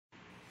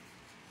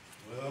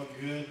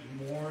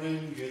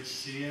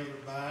see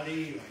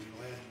everybody. I'm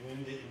glad the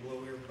wind didn't blow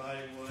everybody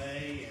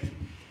away. And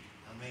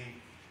I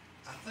mean,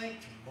 I think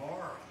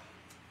tomorrow,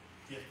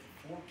 if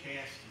the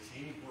forecast is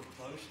anywhere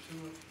close to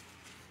it,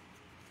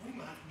 we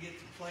might get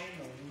to play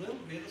in a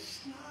little bit of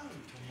snow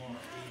tomorrow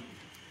evening.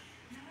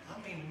 I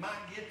mean,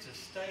 might get to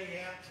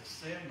stay out to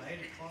 7, 8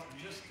 o'clock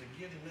just to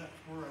get enough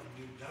for them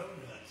to do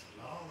donuts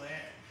and all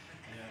that.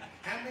 You know,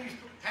 how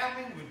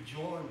many would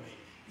join me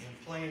in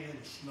playing in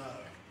the snow?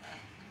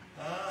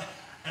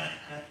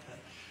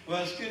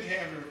 Well, it's good to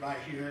have everybody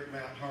here at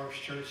Mountain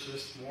Harvest Church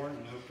this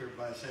morning. I hope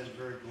everybody's had a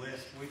very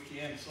blessed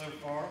weekend so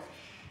far.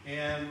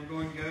 And we're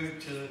going to go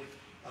to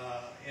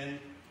and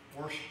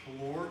worship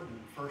the Lord. And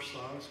the first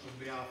song is going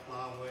to be "I'll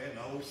Fly Away," an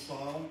old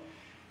song.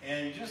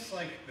 And just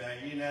think about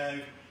it, you know,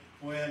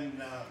 when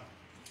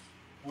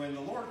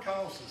the Lord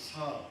calls us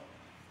home,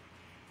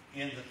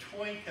 in the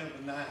twink of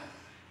an eye,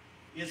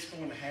 it's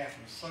going to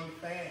happen so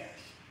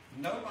fast.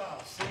 Nobody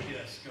will see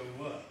us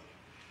go up.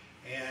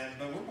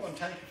 But we're going to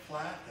take a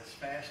flight that's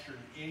faster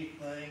than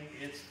anything.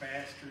 It's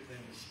faster than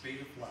the speed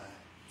of light.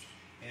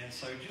 And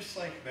so just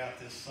think about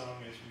this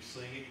song as we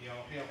sing it, and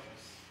y'all help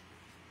us.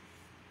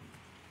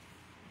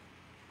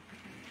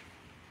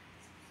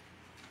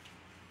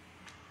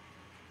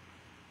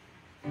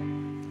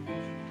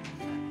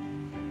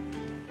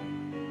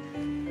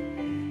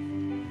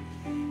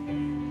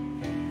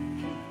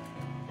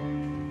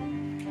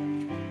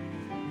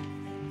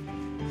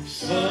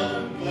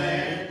 Some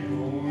glad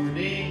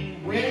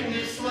morning when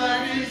this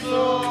life is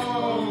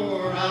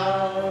o'er,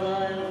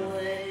 I'll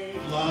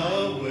fly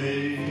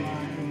away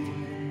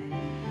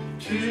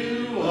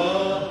to a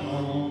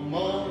home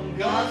on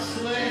God's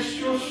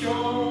celestial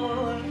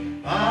shore.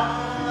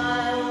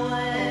 I'll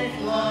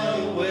fly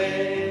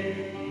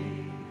away.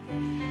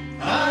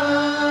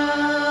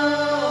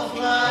 I'll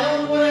fly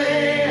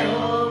away,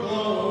 oh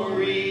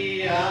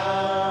glory.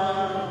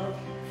 I'll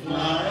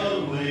fly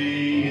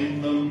away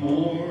in the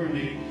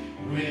morning.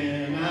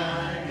 When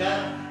I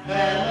got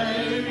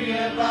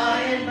hallelujah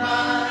by and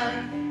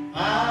by,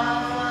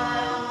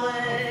 I'll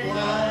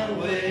fly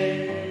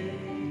away.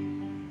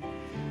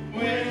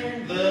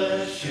 When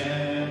the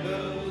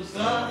shadows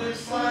of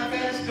this life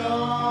has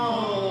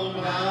gone,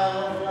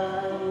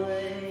 I'll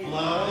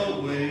fly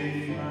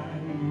away.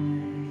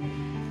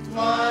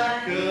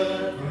 Like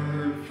a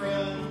bird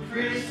from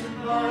prison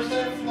bars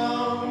have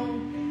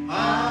flown,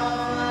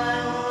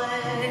 I'll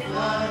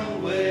fly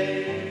away.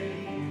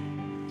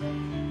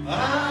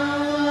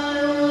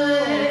 I'll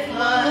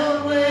fly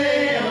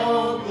away,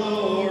 oh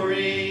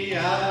glory.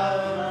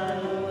 I'll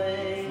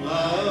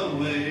fly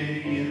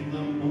away in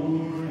the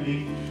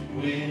morning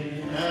when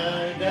I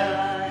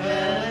die.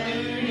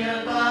 Hallelujah,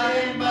 by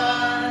and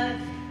by,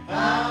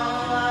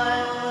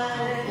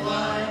 I'll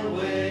fly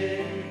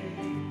away.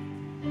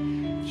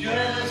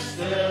 Just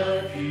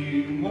a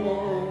few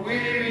more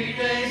weary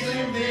days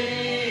and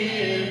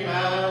then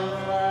I'll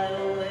fly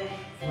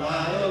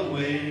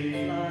away.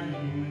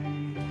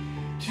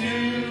 To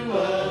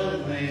a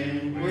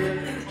land where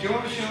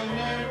joy shall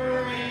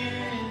never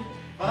end,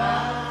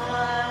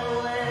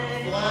 I'll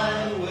fly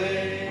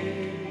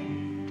away.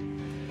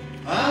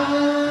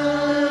 I'll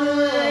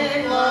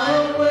fly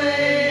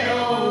away,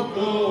 oh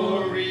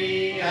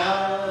glory.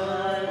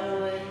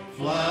 I'll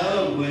fly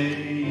away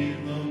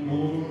in the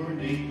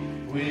morning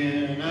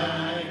when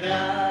I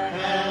die.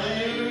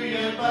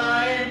 Hallelujah,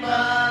 by and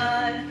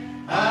by,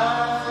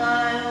 I'll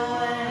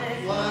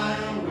fly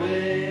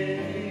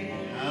away.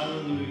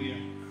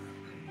 Hallelujah.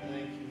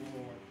 Thank you,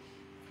 Lord.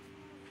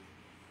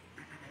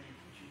 Thank you,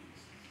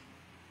 Jesus.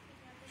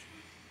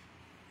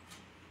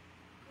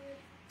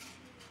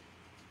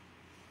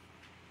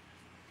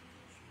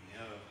 You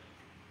know,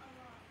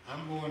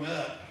 I'm going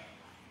up.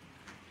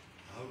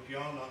 I hope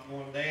y'all not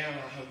going down.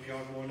 I hope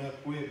y'all going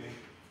up with me.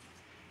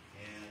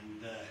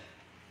 And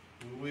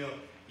we will.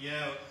 You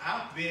know,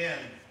 I've been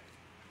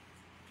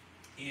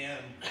in,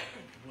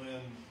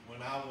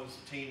 when I was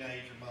a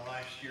teenager, my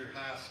last year of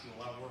high school,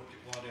 I worked at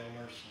Waddell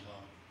Nursing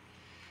Home.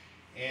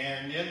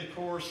 And in the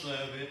course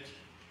of it,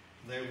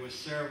 there was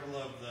several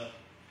of the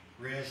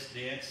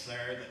residents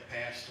there that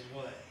passed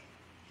away.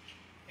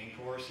 And of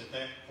course, at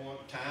that point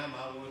in time,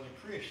 I wasn't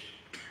a Christian.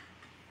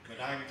 But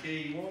I can tell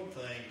you one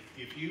thing,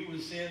 if you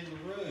was in the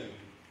room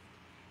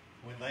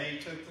when they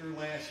took their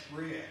last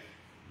breath,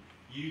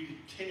 you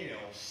could tell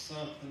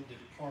something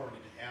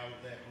departed out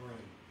of that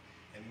room.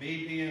 And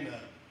me being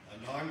a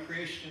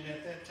non-Christian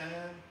at that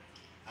time,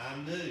 I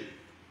knew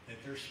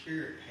that their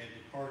spirit had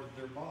departed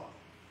their body.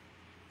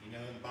 You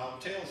know, the Bible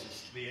tells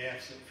us to be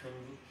absent from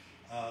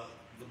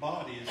the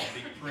body is to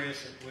be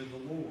present with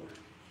the Lord.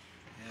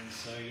 And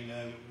so, you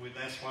know,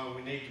 that's why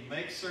we need to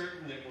make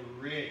certain that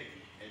we're ready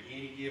at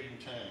any given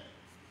time.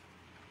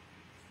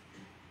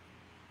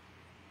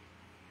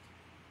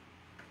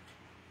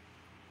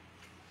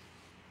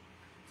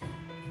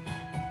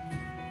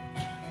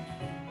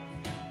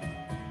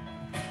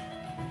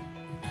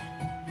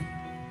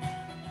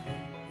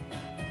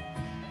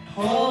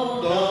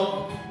 Hold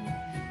on,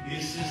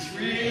 this is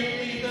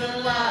really the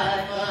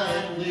life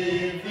I'm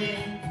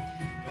living,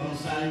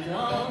 'cause I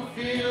don't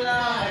feel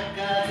like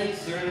I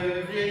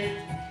deserve it.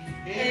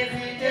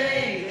 Every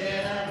day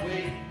that I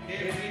wake,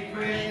 every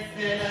breath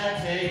that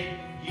I take,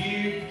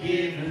 you've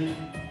given.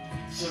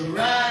 So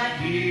right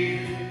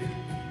here,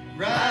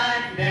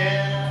 right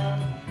now,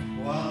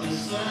 while the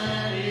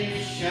sun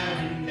is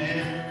shining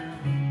down,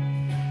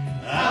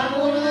 I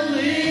wanna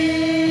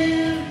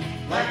live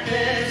like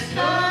there's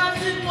no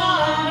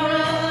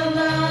tomorrow,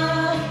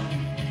 love,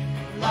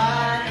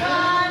 like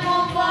I'm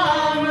on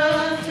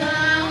borrowed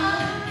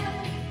time.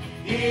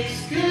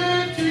 It's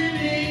good to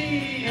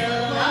be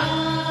alive.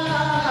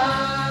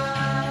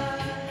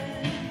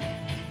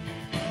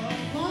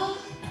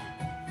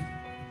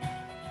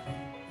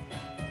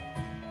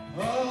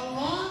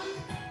 Alive.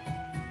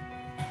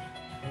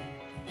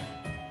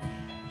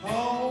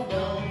 Hold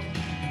on.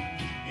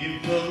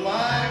 If the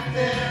life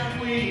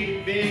that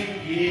we've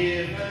been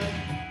given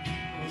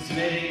was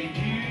made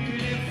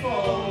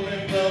beautiful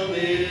in the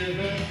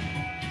living,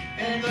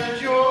 and the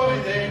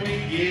joy that we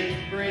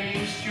get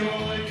brings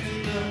joy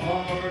to the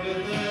heart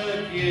of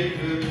the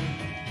giver,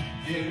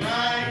 then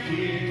right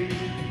here,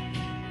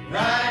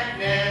 right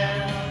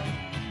now,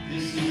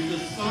 this is the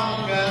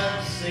song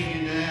I'm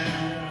singing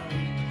now.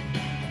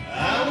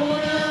 I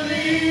wanna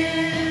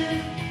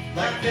live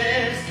like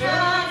there's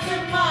no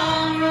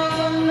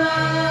tomorrow,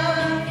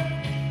 love,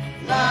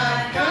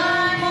 like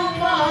I'm on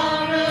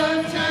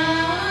borrowed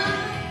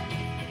time.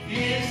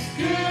 It's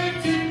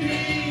good to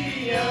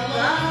be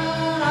alive.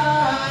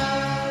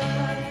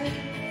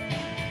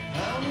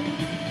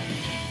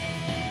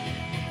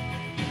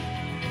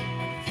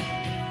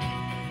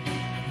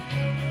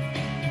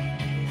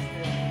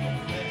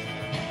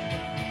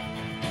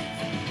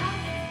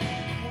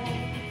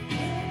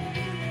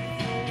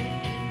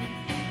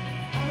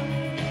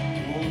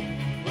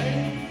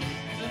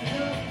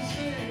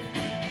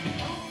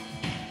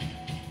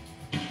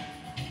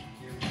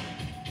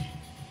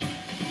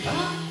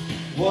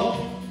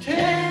 Won't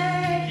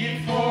take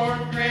it for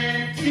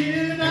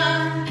granted.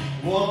 I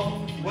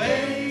won't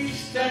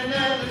waste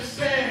another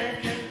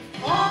second.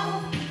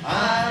 All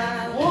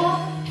I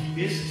want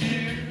is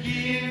to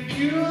give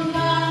you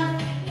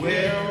life,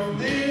 well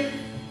lived,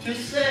 to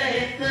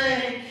say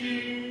thank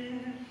you.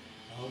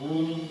 I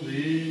wanna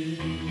live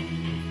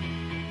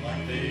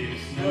like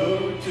there's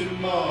no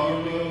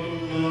tomorrow,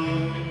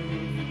 love,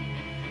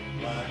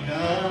 like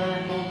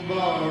I'm on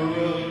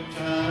borrowed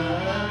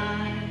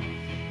time.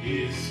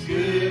 It's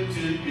good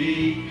to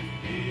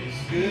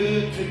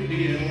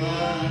be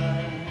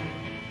alive.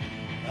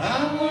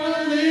 I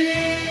wanna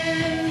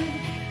live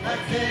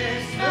like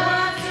there's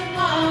no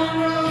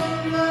tomorrow,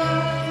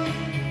 love,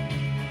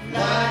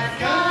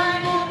 like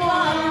I'm on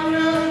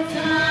borrowed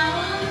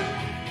time.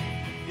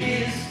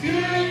 It's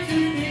good to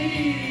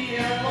be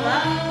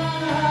alive.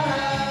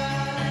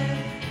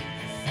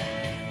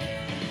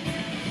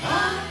 I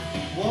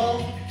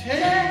won't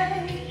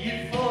take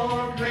you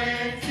for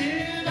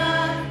granted.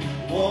 I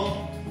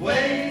won't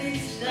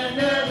waste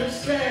another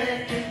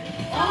second.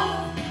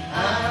 All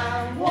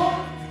I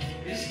want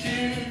is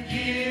to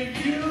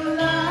give you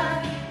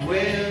life,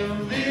 well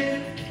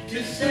lived,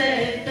 to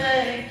say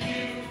thank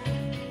you.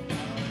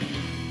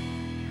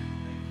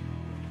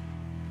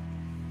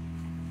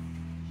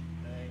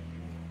 Thank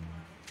you.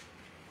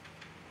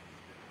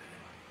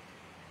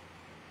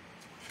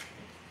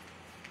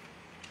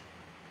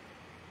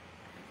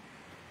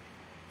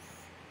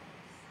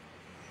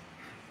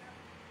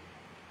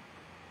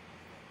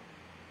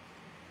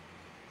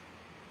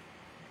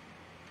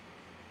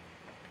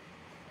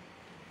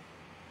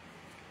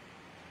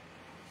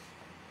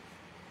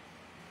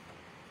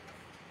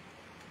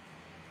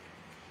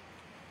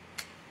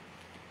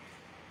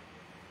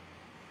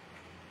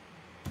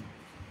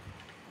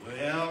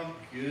 Well,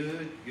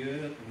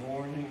 good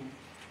morning.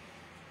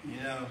 You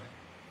know,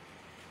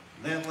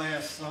 that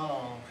last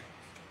song,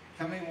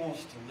 how many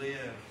wants to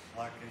live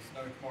like there's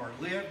no tomorrow?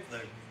 Live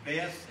the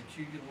best that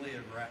you can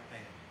live right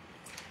now.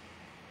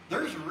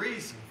 There's a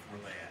reason for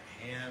that,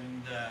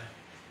 and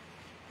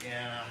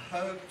I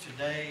hope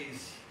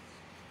today's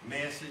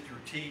message or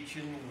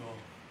teaching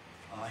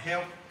will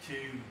help to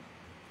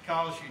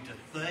cause you to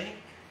think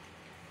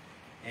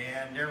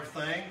and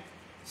everything.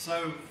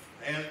 So,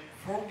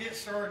 before we get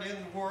started in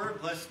the Word,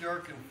 let's do our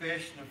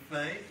confession of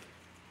faith.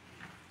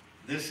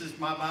 This is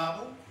my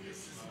Bible.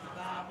 This is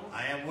my Bible.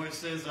 I am what it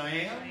says I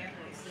am.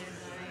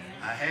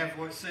 I have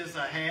what it says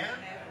I have.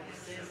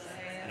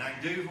 And I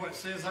can do what it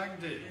says I can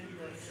do.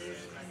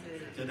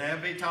 Today I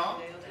be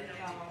taught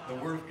the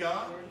Word of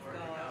God.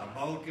 I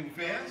boldly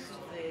confess.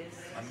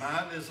 My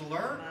mind is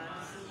alert.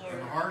 And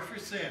my heart is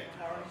receptive.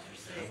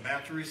 I'm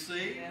about to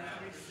receive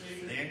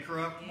the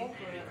incorruptible,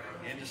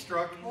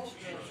 indestructible,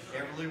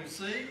 ever living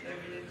seed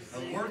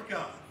of the Word of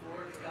God.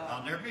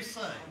 I'll never be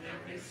saved.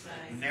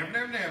 Never,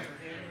 never, never.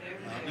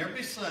 I'll never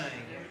be saved.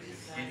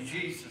 In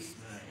Jesus'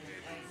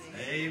 name.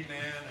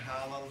 Amen.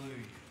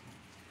 Hallelujah.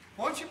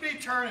 Won't you be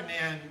turning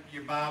in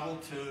your Bible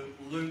to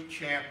Luke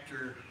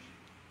chapter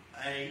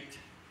 8.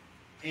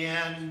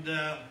 And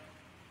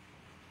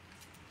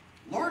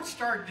Lord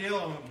started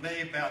dealing with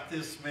me about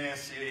this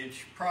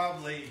message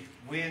probably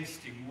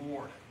Wednesday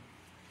morning.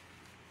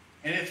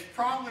 And it's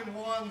probably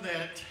one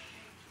that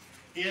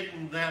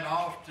isn't that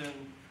often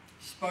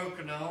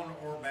spoken on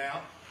or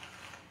about.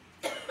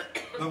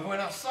 But when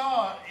I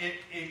saw it,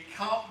 it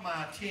caught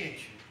my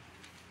attention.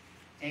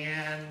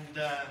 And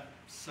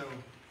so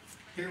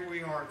here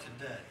we are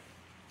today.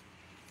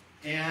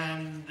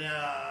 And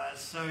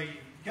so you've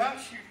got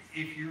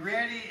if you're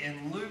ready,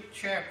 in Luke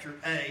chapter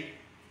 8,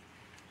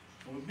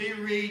 we'll be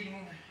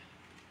reading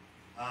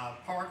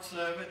parts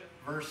of it,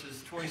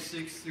 verses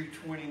 26 through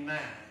 29.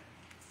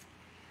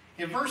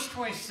 In verse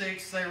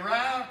 26, they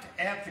arrived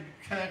at the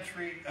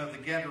country of the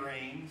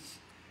Gadarenes,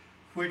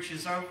 which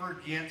is over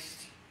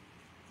against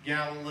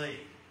Galilee.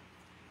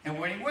 And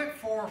when he went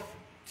forth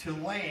to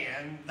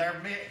land, there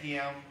met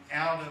him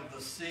out of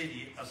the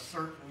city a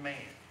certain man,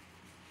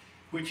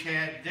 which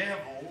had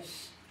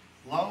devils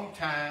long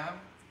time,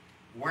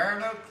 wear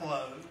no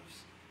clothes,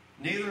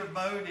 neither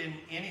abode in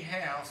any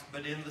house,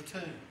 but in the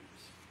tombs.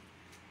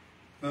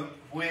 But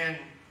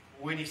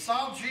when he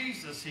saw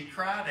Jesus, he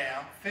cried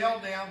out, fell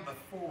down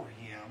before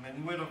him,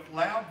 and with a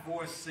loud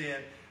voice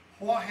said,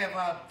 What have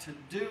I to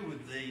do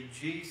with thee,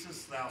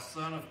 Jesus, thou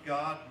Son of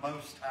God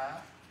Most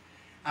High?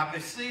 I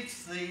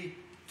beseech thee,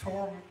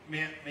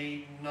 torment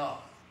me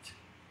not.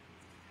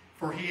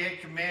 For he had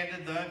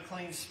commanded the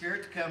unclean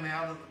spirit to come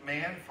out of the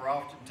man, for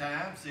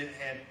oftentimes it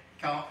had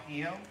caught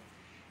him,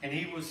 and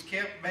he was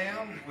kept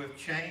bound with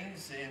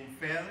chains and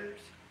fetters,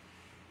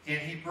 and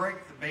he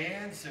brake the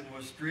bands and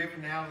was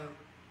driven out of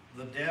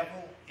the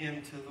devil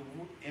into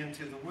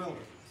the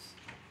wilderness.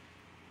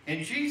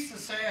 And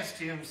Jesus asked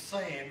him,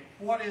 saying,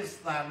 What is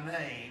thy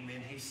name?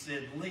 And he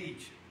said,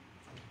 Legion,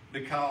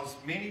 because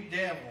many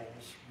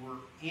devils were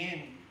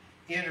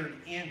entered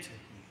into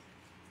him.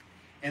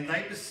 And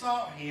they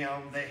besought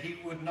him that he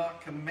would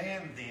not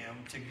command them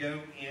to go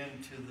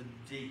into the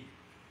deep.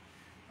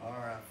 All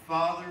right,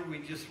 Father, we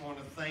just want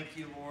to thank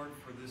you, Lord,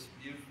 for this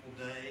beautiful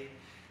day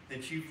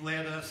that you've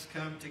let us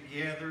come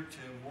together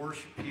to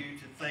worship you,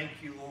 to thank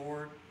you,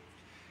 Lord,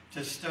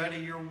 to study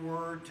your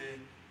word,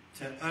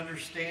 to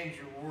understand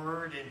your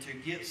word, and to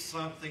get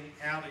something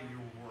out of your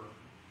word.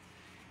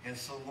 And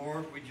so,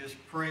 Lord, we just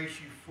praise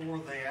you for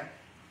that.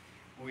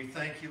 We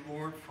thank you,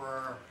 Lord,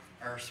 for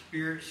our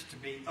spirits to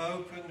be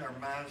open, our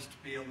minds to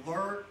be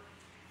alert,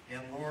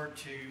 and, Lord,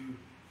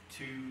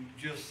 to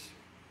just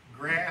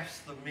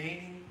grasp the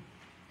meaning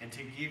and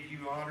to give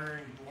you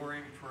honor and glory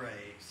and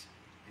praise.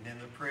 And in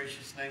the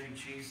precious name of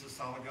Jesus,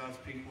 all of God's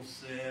people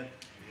said,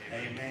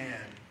 Amen.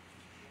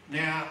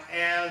 Now,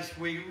 as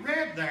we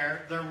read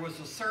there was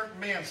a certain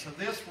man. So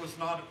this was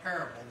not a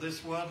parable.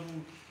 This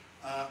wasn't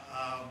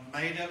a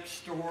made-up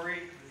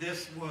story.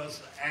 This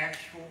was an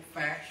actual,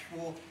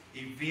 factual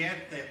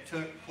event that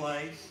took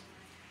place.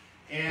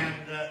 And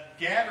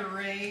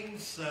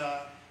Gadarenes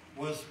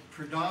was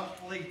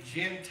predominantly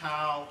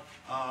Gentile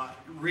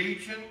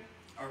region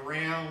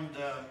around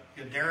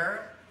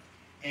Gadara,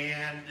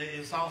 and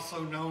is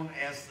also known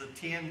as the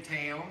 10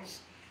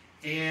 Towns.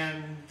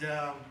 And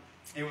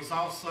it was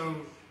also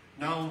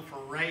known for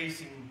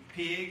raising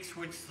pigs,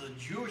 which the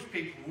Jewish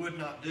people would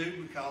not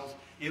do because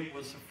it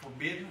was a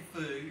forbidden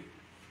food.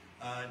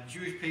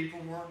 Jewish people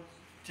weren't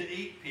to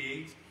eat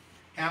pigs.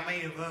 How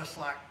many of us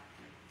like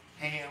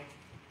ham,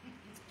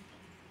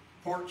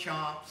 pork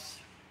chops,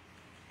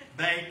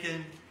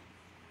 bacon,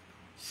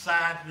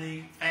 side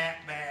meat,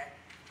 fat back?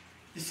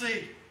 You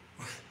see,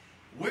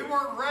 we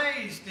weren't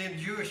raised in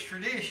Jewish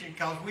tradition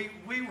because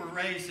we were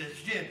raised as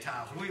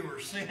Gentiles. We were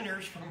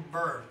sinners from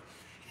birth.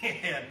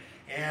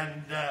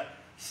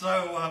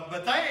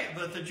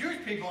 But the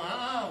Jewish people,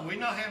 we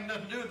not have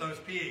nothing to do with those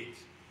pigs.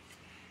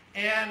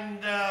 And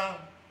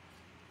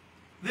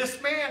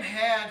this man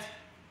had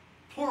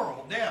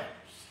plural devils.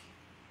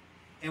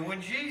 And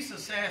when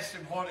Jesus asked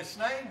him what his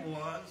name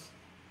was,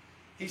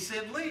 he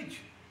said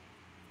Legion.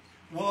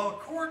 Well,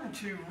 according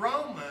to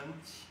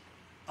Romans,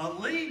 a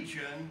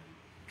legion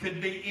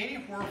could be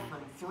anywhere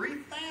from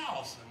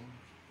 3,000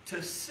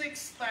 to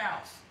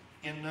 6,000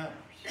 in numbers.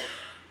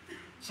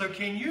 So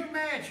can you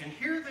imagine,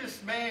 here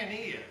this man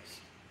is,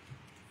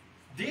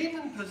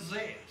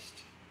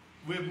 demon-possessed,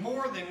 with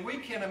more than we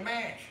can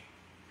imagine.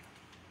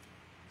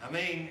 I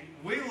mean,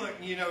 we look,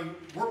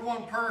 we're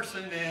one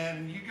person,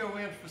 and you go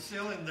in a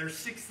facility, and there's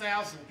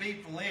 6,000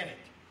 people in it.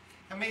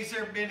 How many's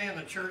ever been in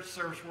a church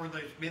service where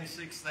there's been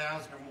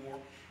 6,000 or more?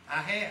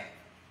 I have.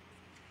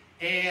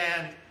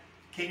 And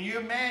can you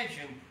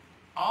imagine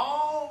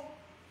all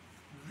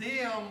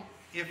them,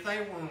 if they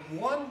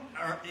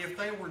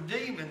were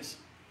demons,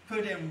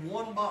 put in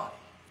one body?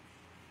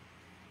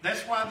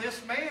 That's why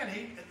this man,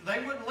 they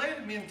wouldn't let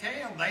him in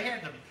town.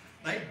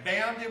 They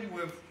bound him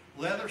with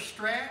leather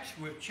straps,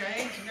 with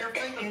chains and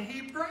everything, and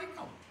he'd break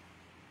them.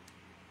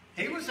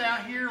 He was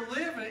out here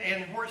living,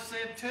 and where it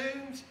said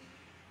tombs,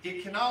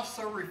 it can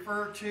also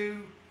refer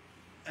to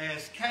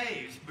as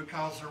caves,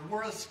 because there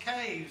was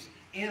caves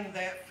in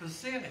that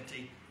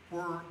vicinity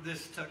where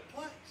this took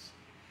place.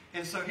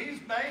 And so he's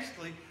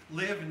basically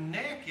living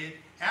naked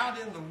out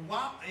in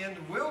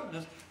the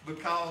wilderness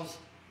because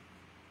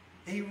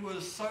he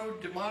was so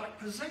demonic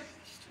possessed.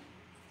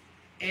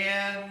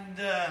 And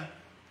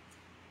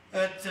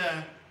But,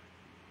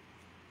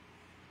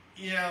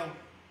 you know,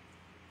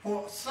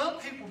 what some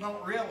people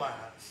don't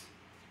realize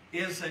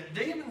is that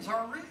demons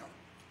are real.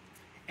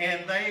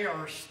 And they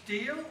are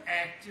still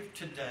active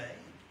today,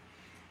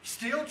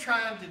 still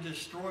trying to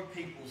destroy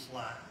people's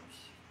lives.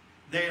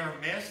 They are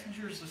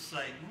messengers of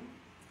Satan.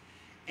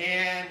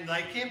 And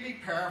they can be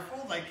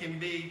powerful, they can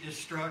be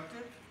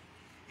destructive,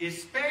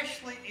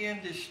 especially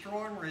in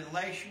destroying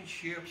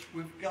relationships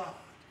with God.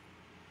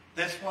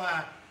 That's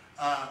why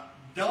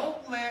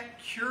don't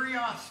let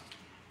curiosity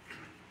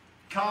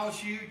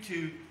cause you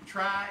to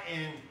try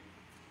and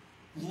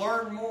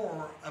learn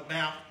more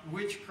about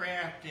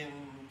witchcraft and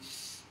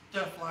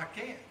stuff like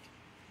that.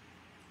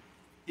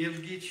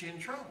 It'll get you in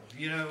trouble.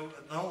 You know,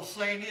 the whole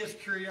saying is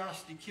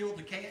curiosity killed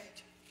the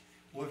cat.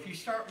 Well, if you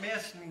start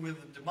messing with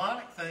the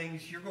demonic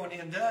things, you're going to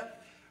end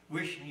up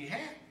wishing you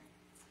hadn't.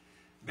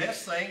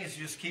 Best thing is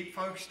just keep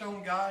focused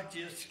on God.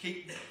 Just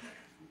keep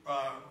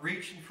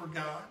reaching for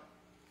God.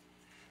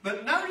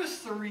 But notice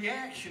the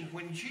reaction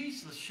when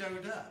Jesus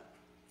showed up.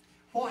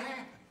 What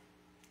happened?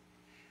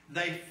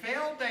 They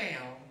fell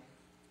down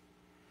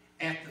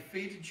at the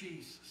feet of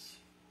Jesus.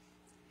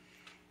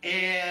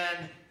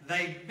 And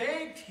they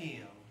begged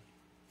him,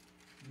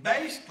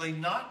 basically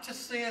not to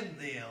send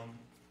them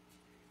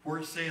where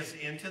it says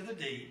into the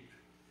deep,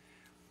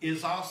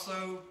 is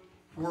also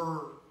where,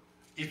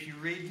 if you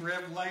read in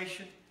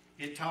Revelation,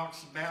 it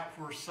talks about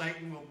where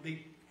Satan will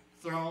be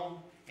thrown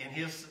and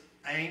his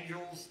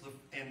angels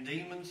and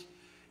demons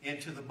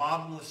into the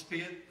bottomless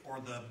pit or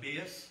the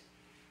abyss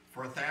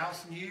for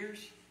 1,000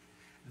 years.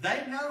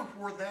 They know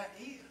where that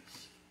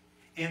is,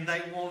 and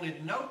they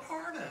wanted no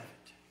part of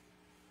it.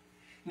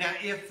 Now,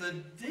 if the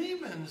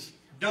demons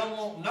don't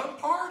want no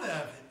part of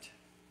it,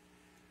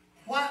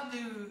 why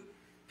do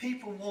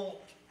people want,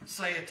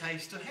 say, a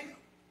taste of hell?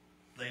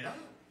 They don't.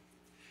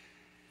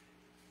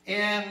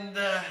 And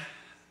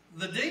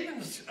the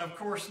demons, of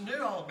course,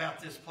 knew all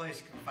about this place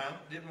of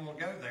confinement, didn't want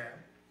to go there.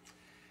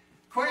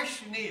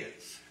 Question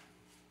is,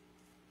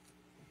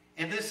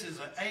 and this is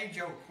an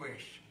age-old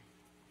question,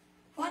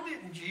 why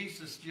didn't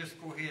Jesus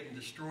just go ahead and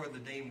destroy the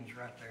demons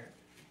right there?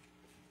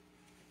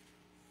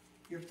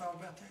 You ever thought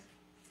about that?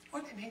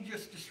 Why didn't he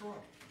just destroy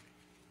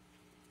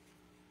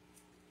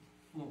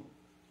them?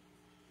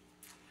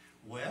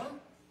 Well,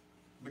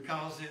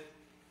 because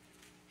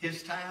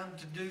his time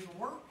to do the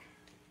work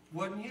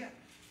wasn't yet.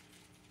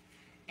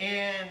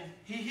 And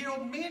he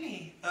healed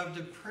many of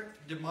the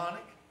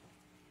demonic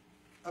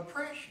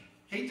oppression.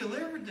 He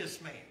delivered this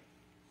man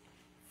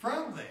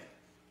from that.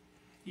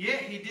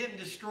 Yet he didn't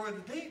destroy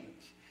the demons.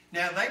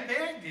 Now they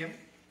begged him.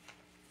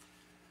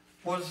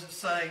 What does it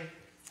say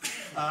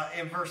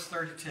in verse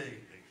 32?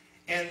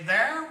 And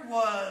there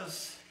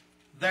was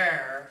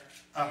there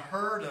a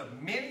herd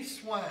of many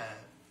swine,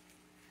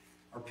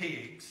 or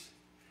pigs,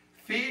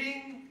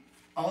 feeding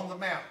on the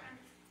mountain.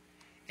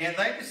 And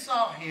they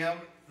besought him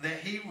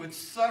that he would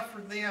suffer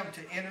them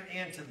to enter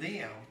into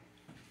them.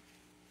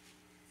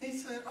 He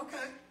said,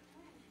 okay,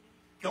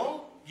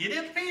 go get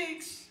in the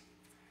pigs.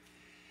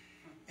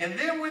 And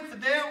then with the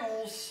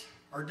devils,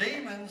 or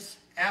demons,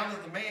 out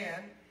of the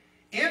man,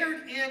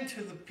 entered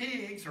into the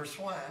pigs, or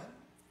swine,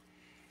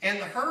 and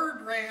the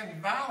herd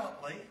ran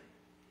violently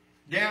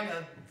down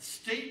a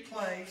steep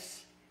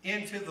place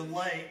into the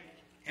lake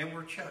and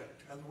were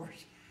choked. In other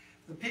words,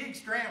 the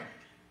pigs drowned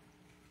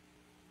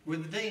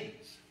with the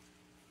demons.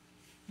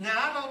 Now,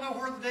 I don't know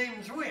where the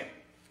demons went,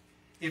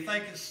 if they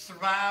could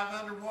survive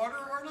underwater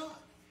or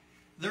not.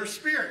 They're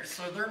spirits,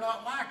 so they're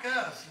not like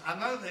us. I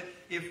know that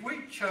if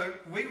we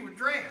choked, we would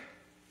drown.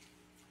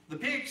 The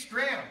pigs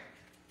drowned.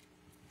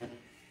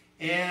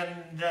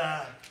 And,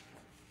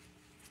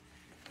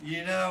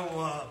 you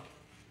know,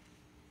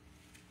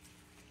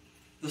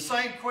 the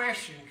same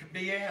question could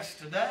be asked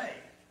today.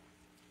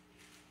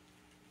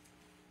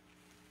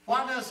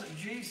 Why doesn't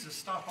Jesus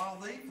stop all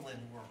the evil in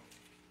the world?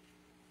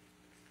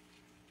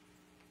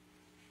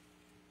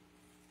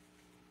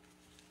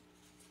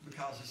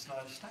 Because it's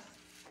not his time.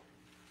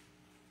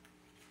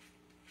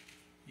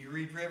 You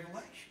read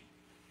Revelation.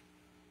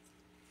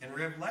 And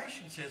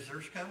Revelation says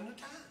there's coming a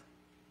time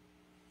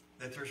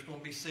that there's going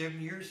to be 7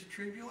 years of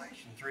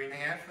tribulation,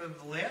 3.5 of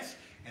the less,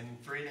 and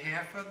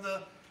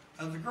 3.5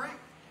 of the great.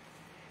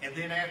 And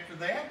then after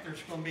that,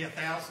 there's going to be a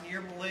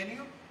 1,000-year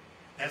millennium.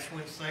 That's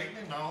when Satan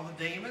and all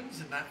the demons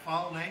and that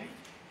fallen angel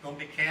are going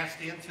to be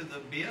cast into the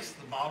abyss,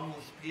 the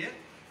bottomless pit,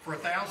 for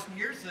 1,000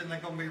 years. Then they're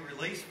going to be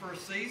released for a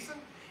season,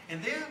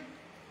 and then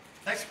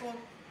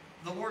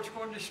the Lord's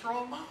going to destroy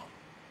them all.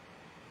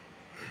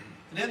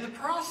 And in the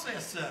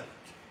process of it,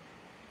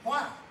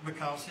 why?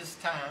 Because his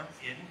time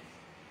isn't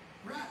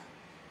right.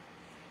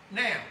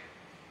 Now,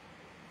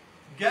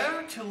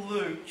 go to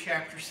Luke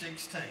chapter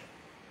 16.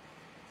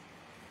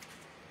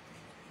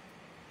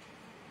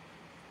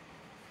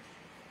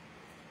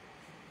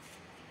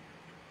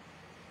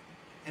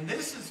 And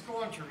this is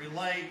going to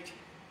relate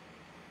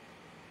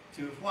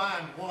to why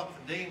and what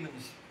the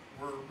demons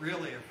were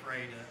really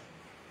afraid of.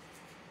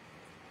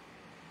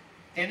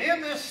 And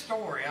in this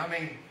story, I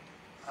mean,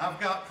 I've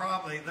got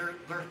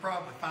there's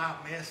probably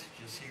 5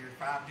 messages here,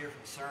 5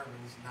 different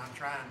sermons, and I'm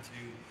trying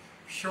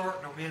to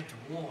shorten them into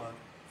one.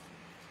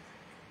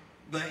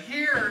 But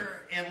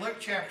here in Luke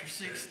chapter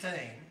 16,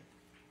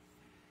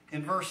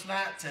 in verse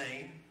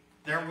 19,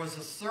 there was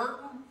a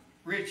certain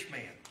rich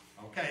man.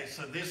 Okay,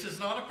 so this is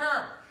not a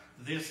parable.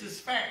 This is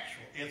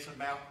factual. It's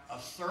about a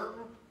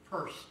certain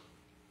person,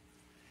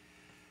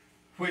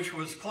 which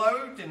was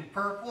clothed in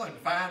purple and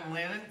fine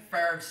linen,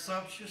 fared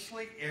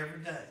sumptuously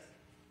every day.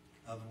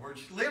 In other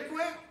words, he lived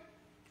well.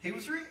 He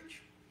was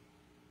rich.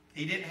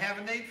 He didn't have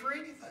a need for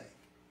anything.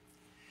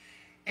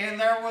 And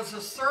there was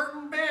a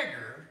certain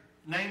beggar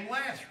named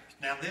Lazarus.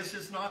 Now, this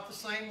is not the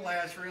same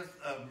Lazarus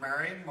of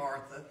Mary and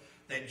Martha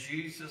that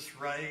Jesus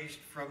raised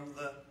from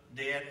the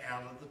dead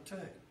out of the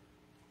tomb,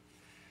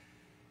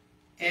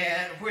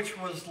 and which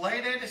was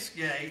laid at his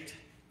gate,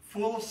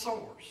 full of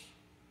sores,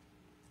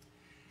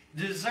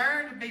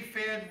 desired to be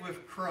fed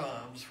with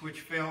crumbs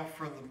which fell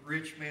from the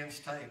rich man's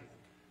table.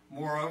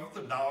 Moreover,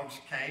 the dogs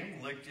came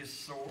and licked his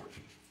sores.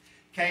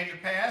 Came to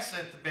pass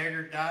that the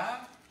beggar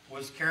died,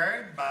 was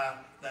carried by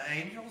the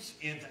angels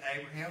into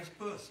Abraham's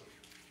bosom.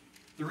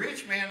 The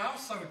rich man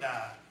also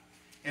died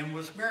and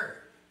was buried.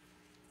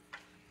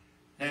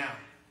 Now,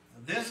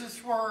 this is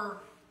where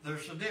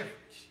there's a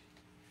difference.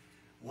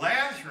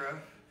 Lazarus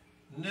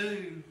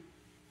knew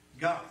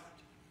God.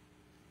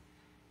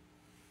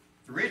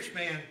 The rich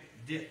man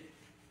didn't.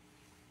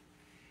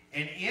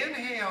 And in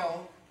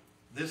hell,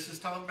 this is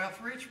talking about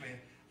the rich man,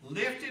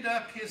 lifted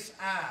up his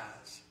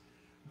eyes,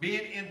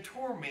 being in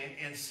torment,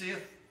 and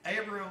seeth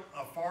Abraham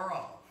afar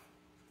off,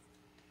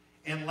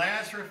 and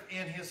Lazarus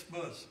in his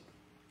bosom.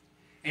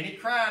 And he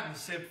cried and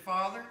said,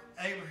 Father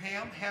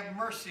Abraham, have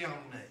mercy on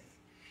me,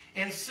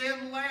 and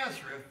send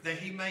Lazarus that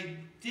he may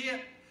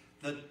dip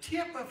the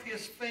tip of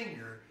his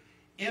finger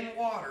in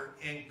water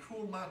and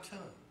cool my tongue,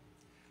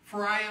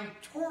 for I am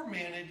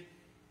tormented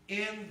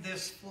in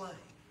this flame.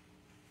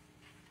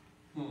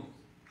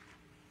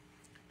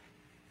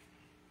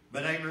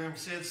 But Abraham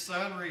said,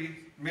 Son,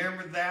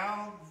 remember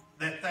thou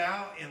that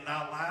thou in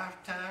thy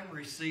lifetime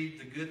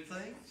received the good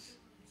things,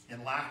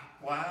 and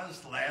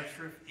likewise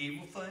Lazarus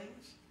evil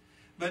things.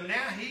 But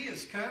now he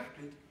is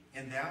comforted,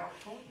 and thou art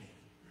tormented.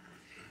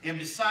 And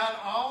beside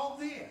all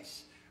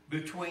this,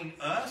 between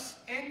us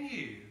and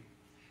you,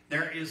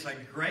 there is a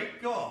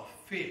great gulf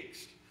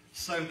fixed,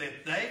 so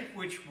that they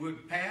which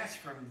would pass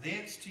from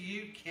thence to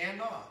you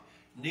cannot,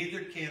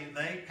 neither can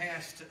they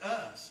pass to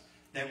us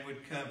that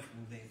would come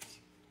from thence.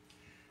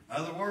 In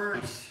other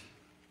words,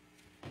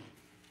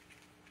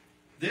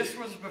 this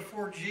was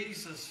before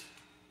Jesus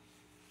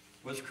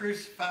was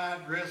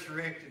crucified,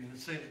 resurrected, and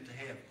ascended to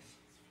heaven.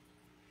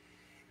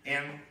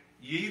 And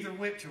you either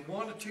went to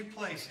one or two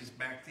places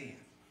back then.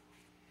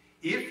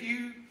 If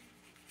you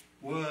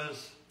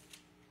was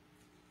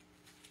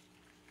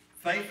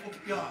faithful to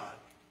God,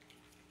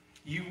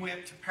 you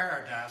went to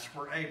paradise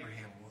where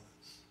Abraham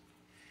was.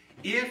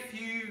 If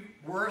you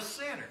were a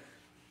sinner,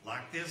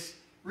 like this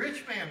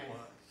rich man was,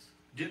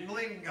 didn't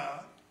believe in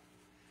God,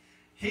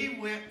 he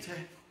went to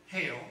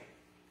hell,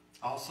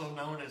 also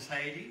known as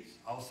Hades,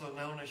 also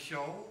known as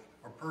Sheol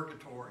or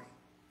Purgatory.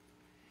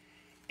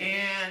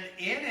 And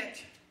in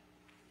it,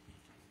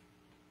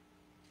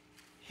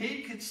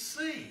 he could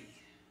see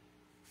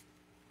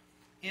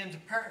into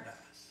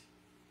paradise.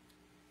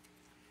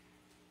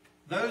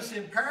 Those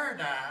in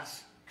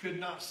paradise could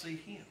not see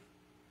him.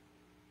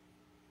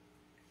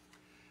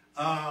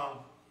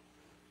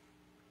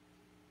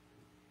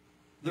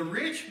 The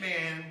rich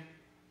man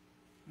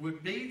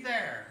would be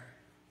there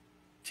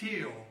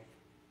till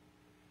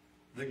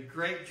the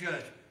great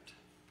judgment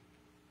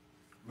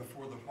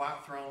before the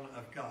white throne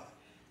of God.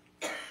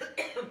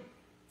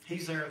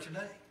 He's there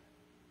today.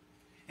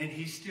 And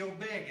he's still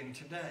begging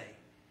today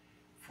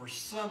for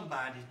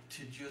somebody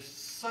to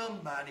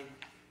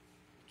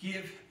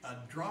give a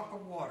drop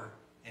of water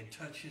and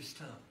touch his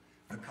tongue,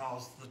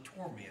 because the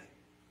torment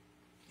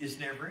is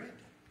never ending.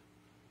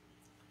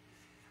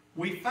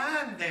 We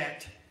find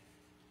that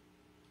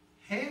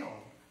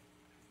hell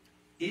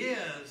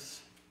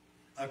is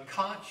a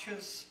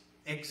conscious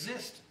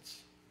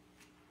existence.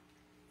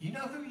 You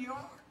know who you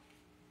are.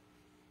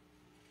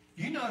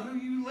 You know who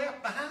you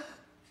left behind.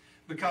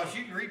 Because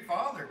you can read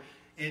Father,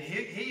 and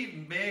he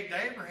even begged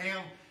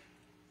Abraham,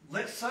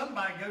 let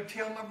somebody go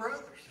tell my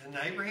brothers. And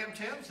Abraham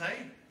tells, hey,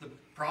 the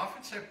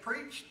prophets have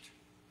preached.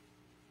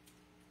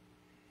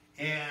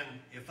 And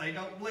if they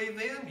don't believe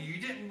them, you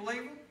didn't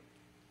believe them,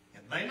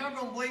 and they're not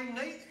going to believe them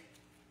either.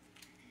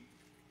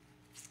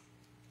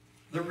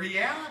 The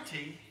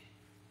reality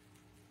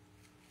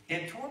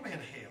in torment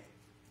of hell,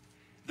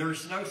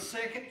 there's no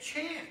second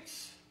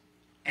chance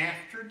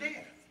after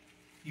death.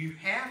 You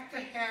have to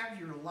have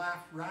your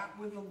life right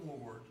with the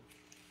Lord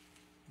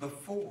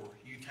before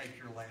you take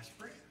your last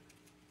breath.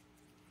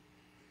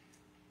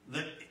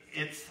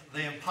 It's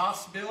the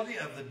impossibility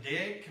of the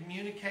dead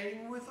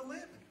communicating with the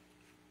living.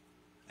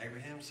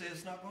 Abraham says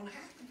it's not going to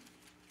happen.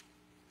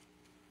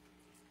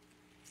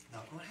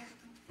 Not going to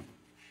happen.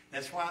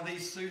 That's why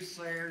these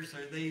soothsayers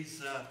or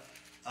these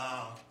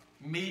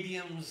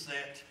mediums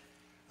that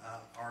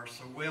are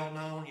so well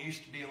known,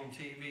 used to be on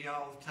TV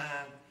all the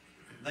time.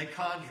 They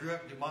conjure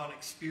up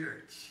demonic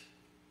spirits.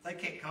 They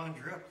can't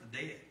conjure up the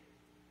dead,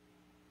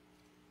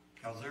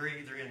 because they're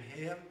either in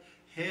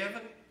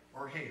heaven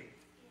or hell.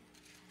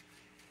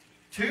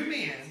 Two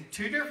men,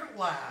 two different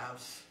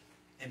lives,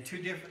 and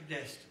two different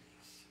destinies.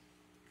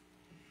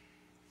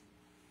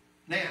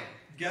 Now,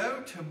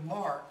 go to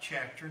Mark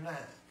chapter 9.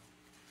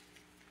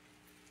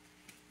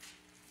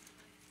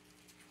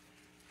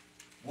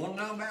 Want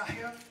to know about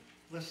heaven?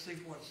 Let's see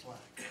what it's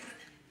like.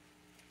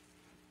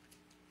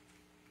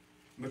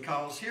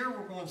 Because here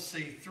we're going to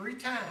see 3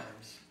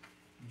 times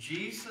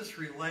Jesus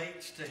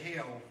relates to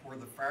hell where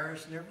the fire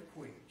is never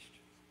quenched.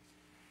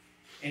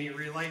 And he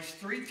relates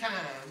 3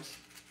 times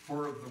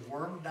where the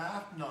worm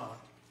dieth not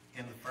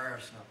and the fire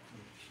is not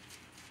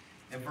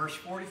quenched. In verse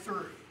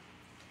 43,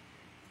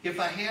 if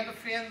thy hand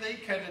offend thee,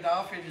 cut it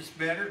off. It is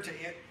better to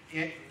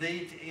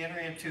thee to enter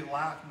into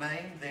life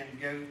maimed than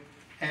go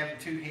having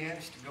 2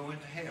 hands to go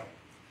into hell,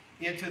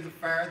 into the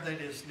fire that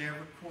is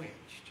never quenched.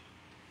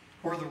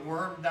 For the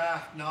worm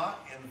dieth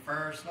not, and the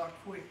fire is not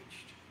quenched.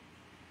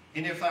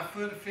 And if thy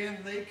foot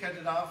offend thee, cut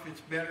it off. It's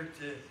better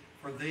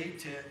for thee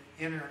to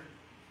enter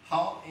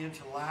halt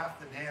into life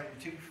than having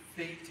 2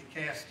 feet to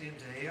cast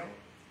into hell,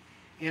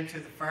 into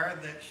the fire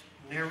that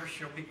never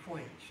shall be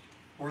quenched.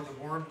 For the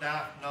worm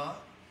dieth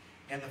not,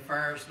 and the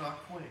fire is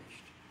not quenched.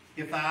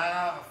 If thy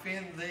eye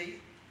offend thee,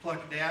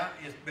 pluck it out.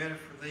 It's better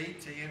for thee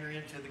to enter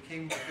into the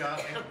kingdom of God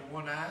having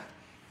 1 eye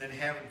than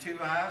having 2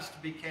 eyes to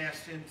be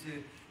cast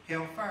into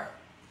hell fire.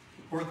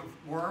 For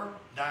the worm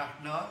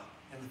dieth not,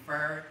 and the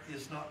fire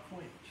is not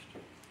quenched.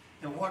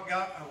 And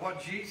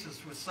what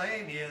Jesus was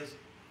saying is,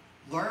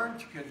 learn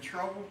to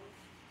control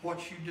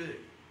what you do.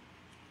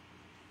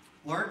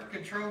 Learn to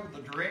control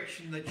the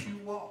direction that you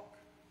walk.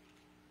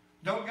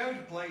 Don't go to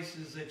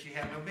places that you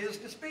have no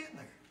business being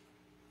there.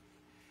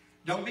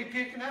 Don't be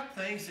picking up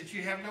things that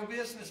you have no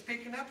business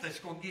picking up that's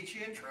going to get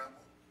you in trouble.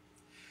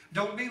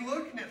 Don't be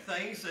looking at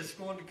things that's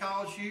going to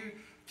cause you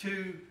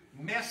to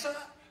mess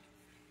up.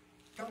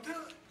 Don't do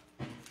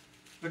it.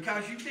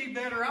 Because you'd be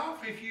better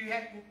off if you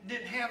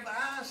didn't have the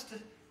eyes to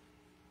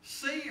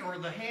see, or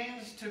the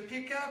hands to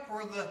pick up,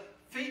 or the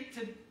feet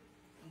to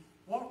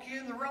walk you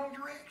in the wrong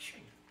direction.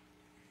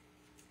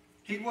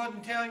 He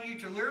wasn't telling you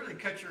to literally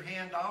cut your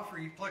hand off, or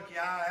you pluck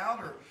your eye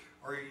out,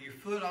 or your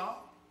foot off.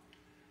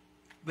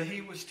 But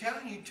he was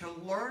telling you to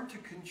learn to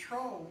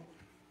control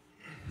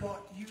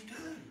what you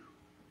do.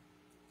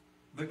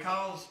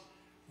 Because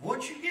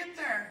once you get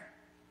there,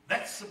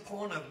 that's the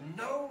point of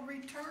no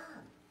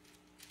return.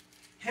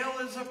 Hell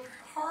is a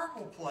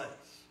horrible place.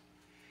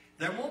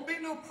 There won't be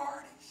no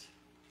parties.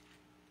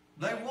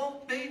 There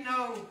won't be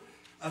no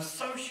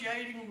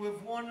associating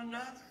with one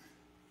another.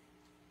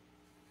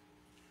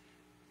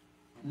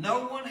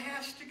 No one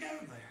has to go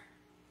there.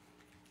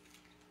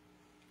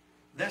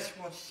 That's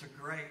what's so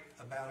great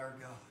about our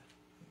God.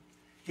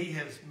 He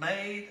has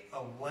made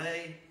a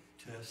way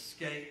to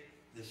escape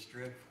this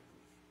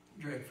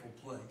dreadful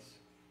place.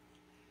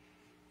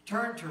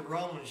 Turn to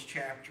Romans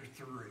chapter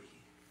 3.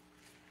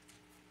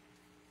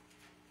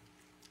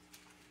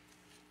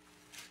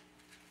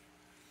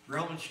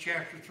 Romans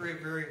chapter 3, a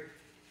very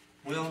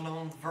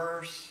well-known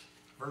verse,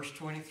 verse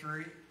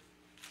 23.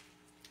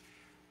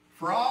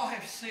 For all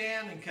have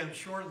sinned and come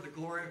short of the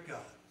glory of God.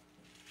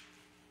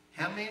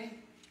 How many?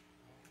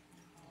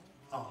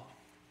 All.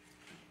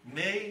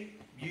 Me,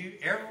 you,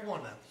 every one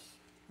of us.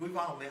 We've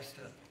all messed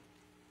up.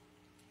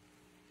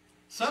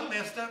 Some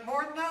messed up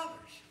more than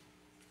others.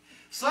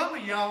 Some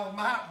of y'all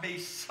might be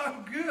so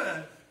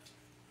good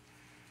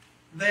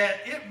that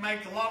it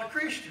makes a lot of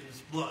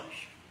Christians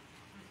blush.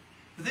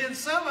 But then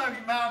some of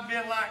you might have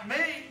been like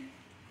me,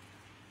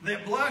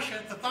 that blush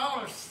at the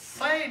thought of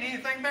saying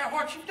anything about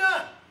what you've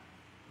done,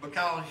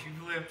 because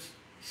you've lived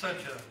such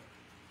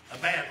a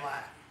bad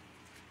life.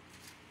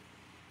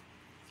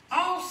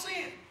 All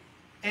sin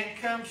and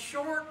come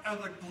short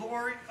of the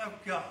glory of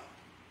God.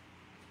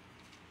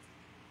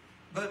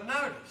 But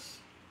notice,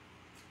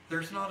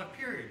 there's not a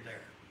period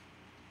there.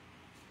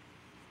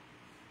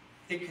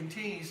 It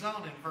continues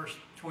on in verse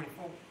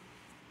 24.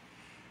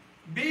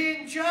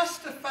 Being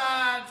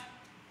justified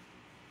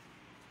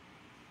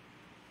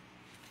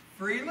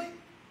freely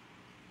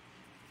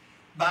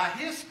by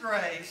His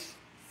grace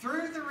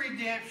through the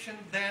redemption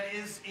that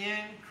is in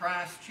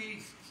Christ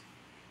Jesus.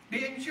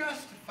 Being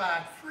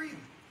justified freely.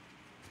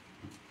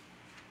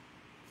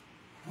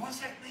 What does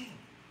that mean?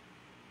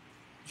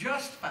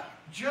 Justified.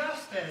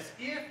 Just as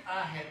if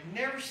I had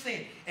never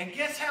sinned. And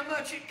guess how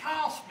much it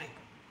cost me?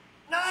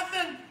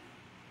 Nothing.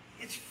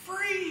 It's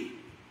free.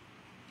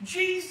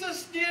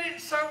 Jesus did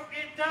it so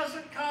it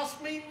doesn't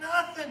cost me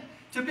nothing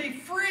to be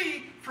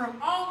free from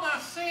all my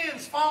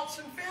sins, faults,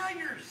 and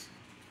failures.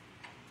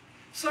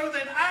 So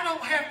that I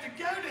don't have to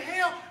go to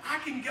hell. I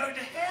can go to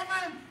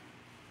heaven,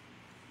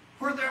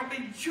 where there'll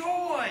be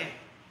joy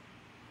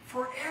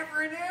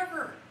forever and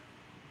ever.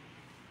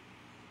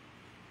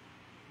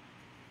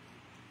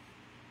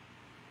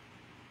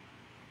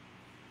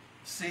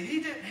 See, He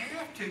didn't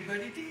have to,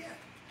 but He did.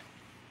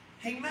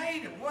 He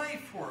made a way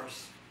for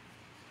us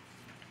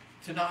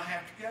to not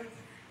have to go there.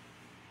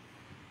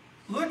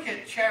 Look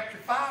at chapter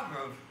 5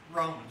 of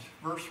Romans,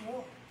 verse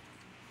 1.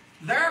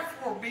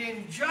 Therefore,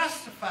 being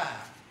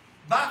justified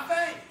by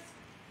faith,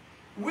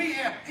 we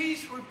have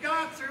peace with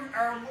God through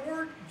our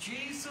Lord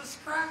Jesus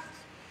Christ.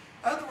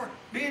 In other words,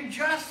 being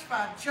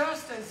justified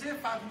just as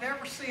if I've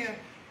never sinned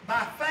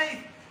by faith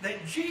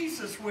that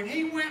Jesus, when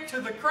he went to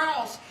the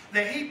cross,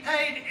 that he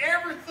paid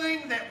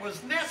everything that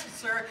was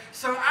necessary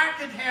so I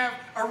could have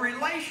a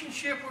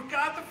relationship with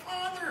God the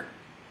Father.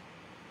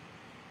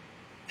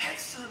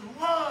 That's the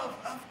love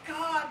of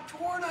God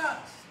toward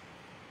us.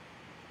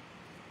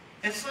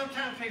 And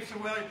sometimes people say,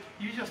 well,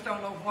 you just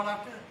don't know what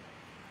I've done.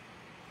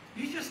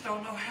 You just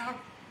don't know how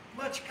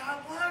much God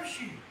loves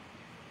you.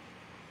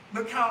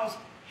 Because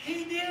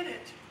he did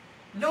it,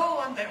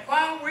 knowing that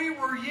while we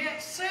were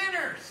yet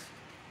sinners,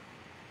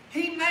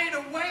 he made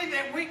a way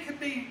that we could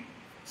be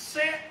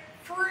set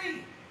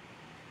free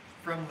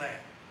from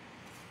that.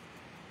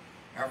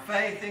 Our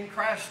faith in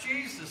Christ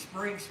Jesus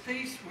brings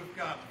peace with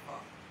God the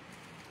Father.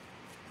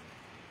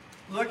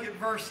 Look at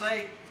verse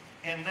 8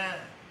 and 9.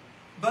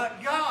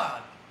 But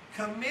God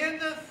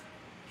commendeth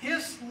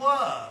his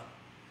love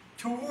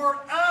toward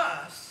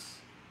us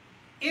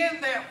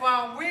in that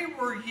while we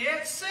were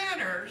yet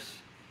sinners,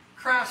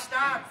 Christ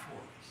died for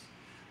us.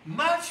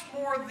 Much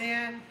more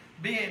then,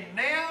 being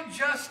now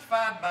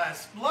justified by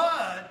his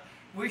blood,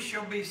 we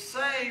shall be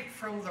saved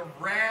from the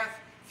wrath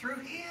through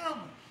him.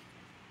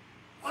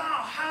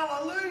 Wow,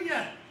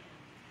 hallelujah.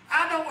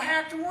 I don't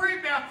have to worry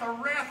about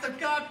the wrath of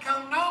God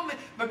coming on me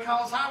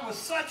because I was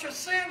such a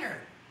sinner.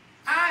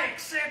 I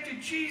accepted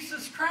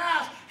Jesus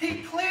Christ.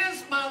 He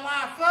cleansed my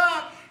life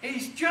up.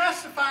 He's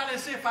justified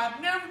as if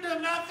I'd never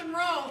done nothing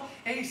wrong.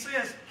 And he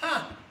says,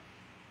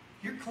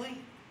 you're clean.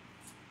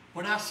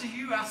 When I see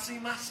you, I see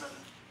my son.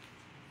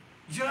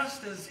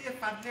 Just as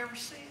if I'd never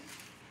sinned.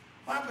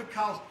 Why?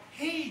 Because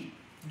he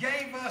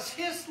gave us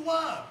his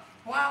love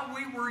while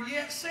we were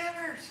yet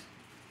sinners.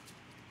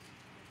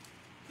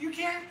 You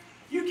can't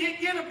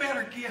get a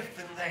better gift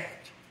than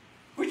that.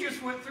 We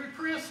just went through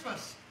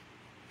Christmas.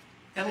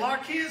 And a lot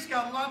of kids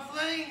got a lot of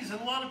things,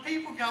 and a lot of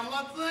people got a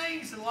lot of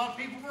things, and a lot of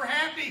people were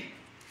happy.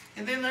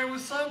 And then there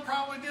was some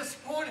probably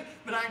disappointed.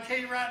 But I can tell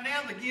you right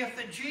now, the gift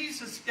that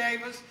Jesus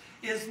gave us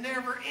is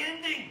never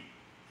ending.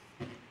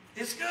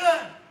 It's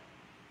good.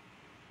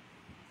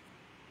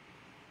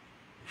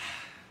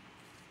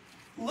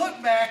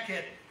 Look back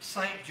at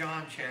St.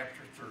 John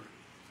chapter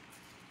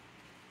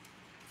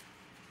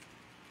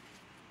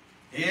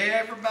 3.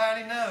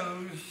 Everybody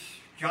knows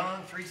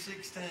John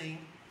 3:16.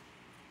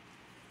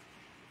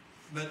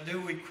 But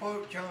do we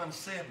quote John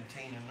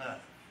 17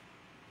 enough?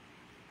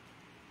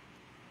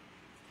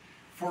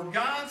 For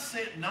God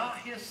sent not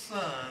his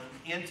Son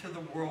into the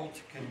world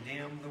to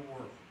condemn the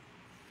world,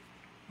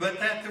 but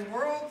that the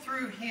world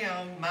through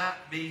him might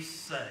be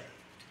saved.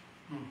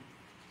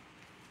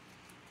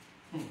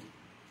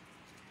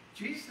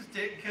 Jesus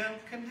didn't come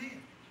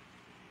condemn.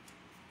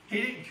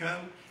 He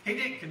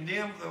didn't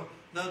condemn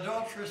the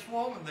adulterous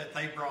woman that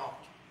they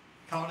brought,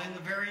 caught in the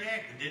very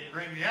act. They didn't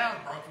bring the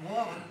out, brought the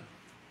woman.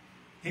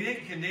 He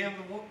didn't condemn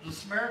the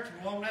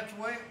Samaritan woman at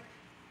the well.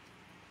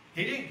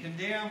 He didn't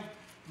condemn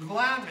the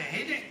blind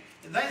man.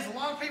 There's a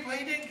lot of people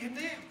he didn't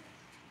condemn.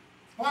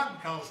 Why?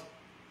 Because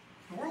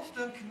the world's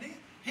done condemned.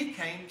 He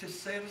came to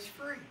set us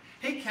free.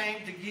 He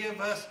came to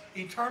give us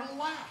eternal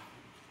life.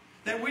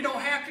 That we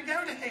don't have to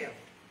go to hell,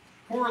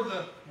 where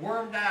the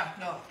worm dieth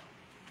not.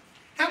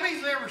 How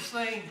many's ever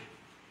seen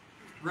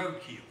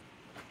roadkill?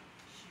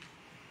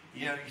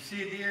 You know, you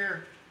see a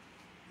deer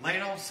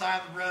laying on the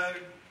side of the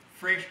road,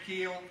 fresh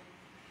killed.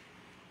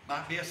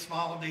 Might be a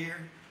small deer.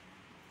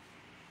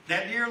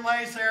 That deer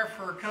lays there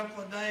for a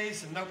couple of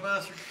days and no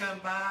buzzards come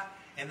by,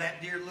 and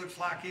that deer looks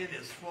like it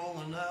is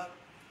swollen up.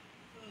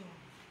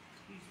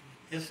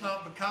 It's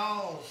not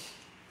because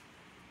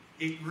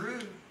it grew,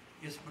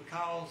 it's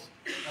because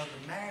of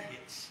the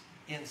maggots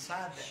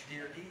inside that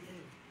deer ear.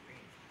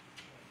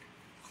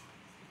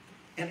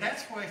 And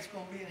that's why it's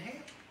going to be in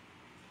hell.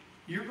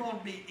 You're going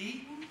to be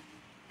eaten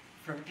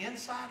from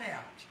inside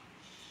out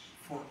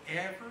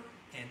forever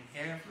and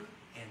ever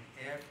and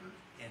ever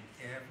and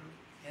ever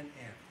and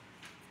ever.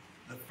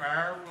 The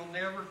fire will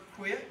never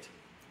quit.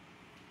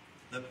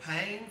 The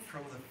pain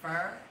from the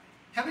fire.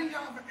 How many of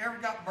y'all have ever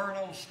got burned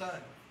on a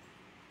stove?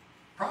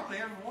 Probably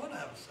every one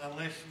of us,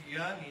 unless you're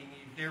young and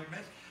you've never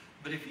messed.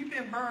 But if you've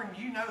been burned,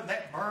 you know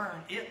that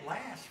burn, it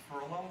lasts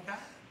for a long time.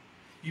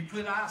 You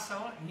put ice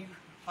on it and you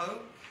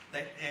hope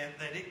that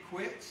it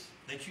quits,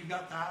 that you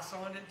got the ice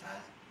on it in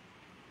time.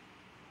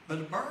 But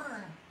a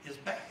burn is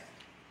bad.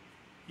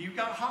 You've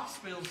got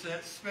hospitals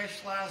that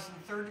specialize in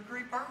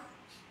third-degree burns.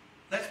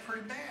 That's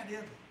pretty bad,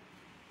 isn't it?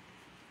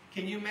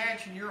 Can you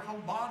imagine your whole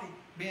body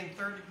being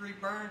third-degree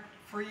burned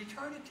for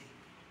eternity?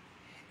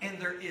 And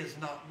there is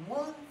not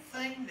one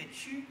thing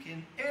that you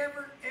can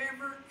ever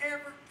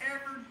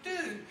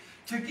do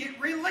to get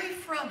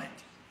relief from it.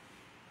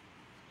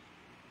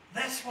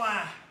 That's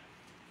why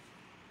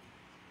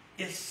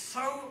it's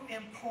so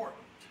important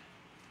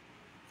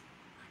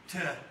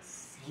to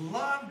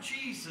Love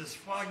Jesus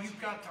while you've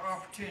got the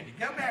opportunity.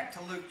 Go back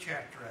to Luke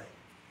chapter 8.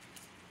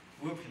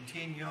 We'll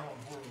continue on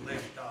where we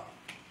left off.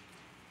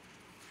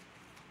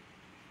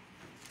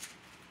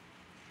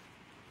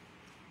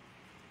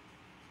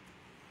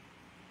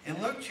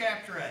 In Luke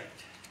chapter 8,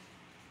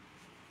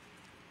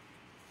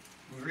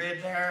 we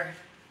read there,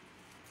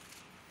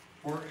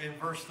 in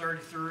verse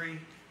 33,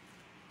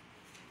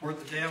 where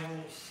the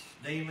devils,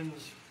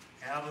 demons,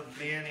 out of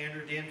the men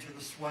entered into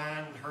the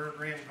swine, and the herd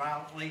ran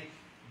violently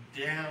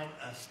down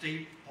a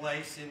steep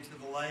place into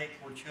the lake,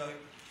 were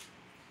choked.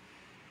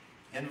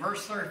 In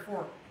verse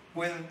 34,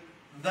 when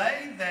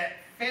they that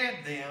fed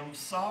them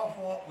saw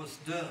what was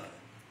done,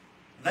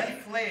 they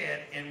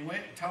fled and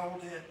went and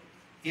told it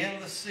in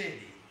the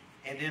city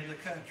and in the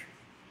country.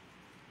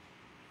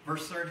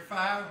 Verse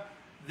 35,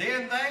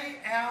 then they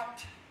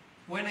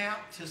went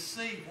out to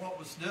see what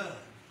was done,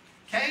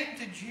 came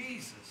to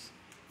Jesus,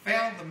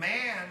 found the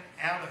man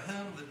out of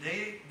whom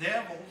the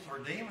devils or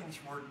demons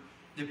were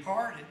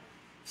departed,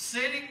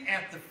 sitting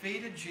at the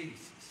feet of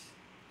Jesus,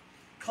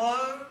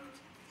 clothed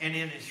and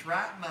in his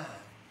right mind,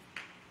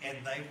 and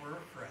they were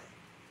afraid.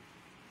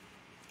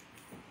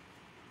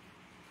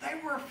 They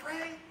were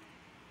afraid.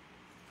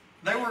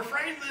 They were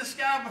afraid of this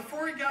guy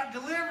before he got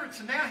deliverance,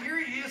 and now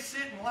here he is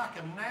sitting like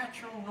a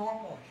natural,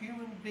 normal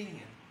human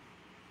being,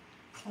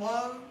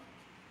 clothed,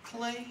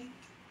 cleaned,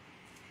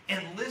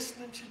 and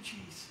listening to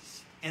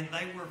Jesus, and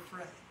they were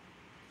afraid.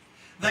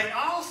 They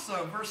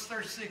also, verse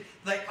 36,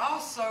 they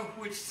also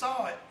which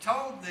saw it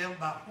told them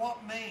by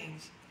what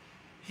means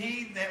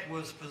he that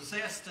was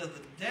possessed of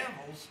the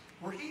devils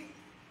were healed.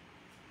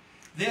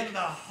 Then the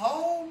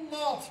whole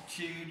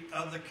multitude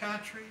of the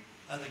country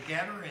of the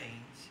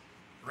Gadarenes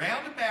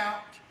round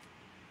about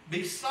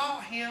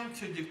besought him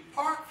to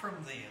depart from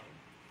them,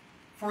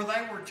 for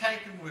they were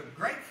taken with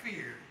great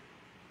fear.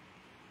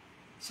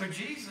 So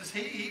Jesus,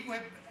 he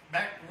went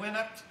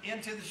up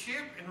into the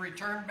ship and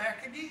returned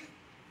back again.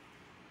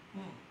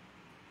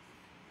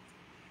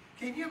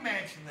 Can you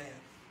imagine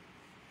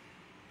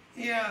that?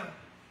 Yeah.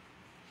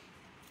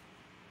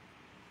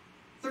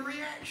 The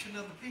reaction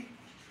of the people.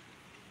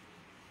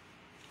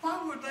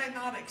 Why were they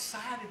not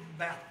excited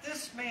about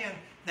this man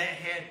that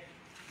had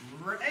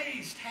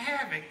raised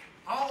havoc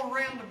all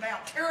around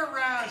about,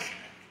 terrorized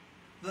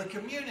the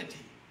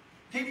community?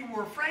 People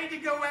were afraid to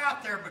go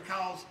out there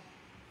because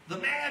the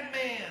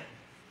madman,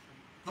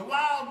 the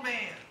wild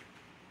man,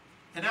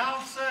 and all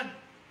of a sudden,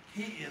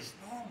 he is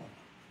normal.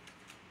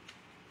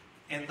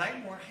 And they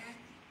weren't happy.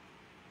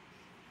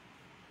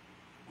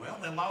 Well,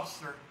 they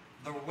lost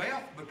their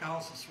wealth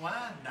because the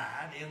swine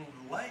died in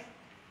the lake.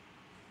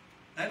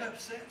 That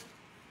upset them.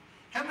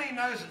 How many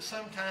knows that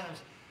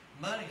sometimes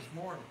money is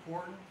more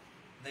important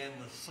than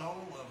the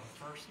soul of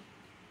a person?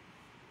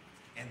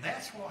 And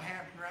that's what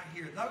happened right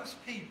here. Those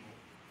people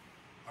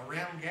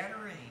around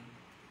Gadarene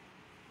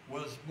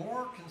was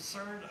more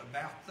concerned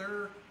about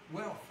their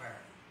welfare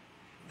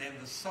than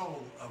the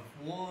soul of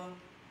one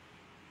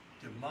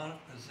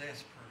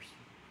demonic-possessed person.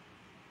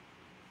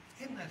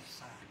 Isn't that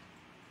sad?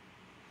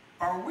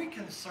 Are we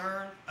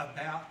concerned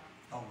about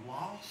the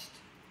lost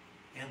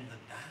and the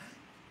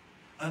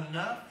dying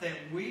enough that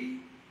we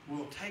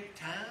will take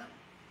time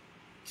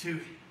to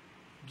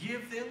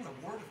give them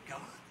the Word of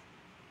God?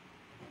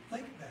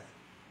 Think about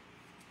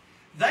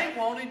it. They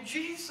wanted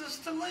Jesus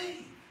to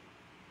leave.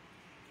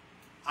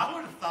 I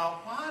would have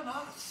thought, why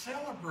not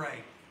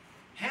celebrate?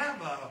 Have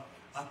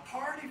a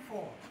party for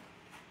them.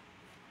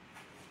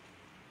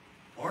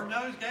 Lord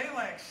knows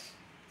Galax,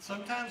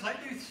 sometimes they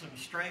do some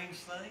strange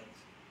things.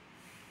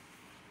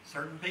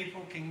 Certain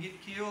people can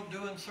get killed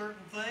doing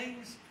certain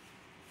things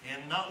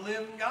and not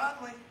living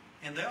godly.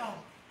 And they'll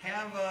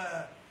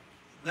have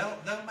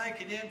they'll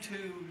make it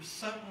into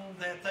something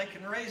that they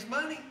can raise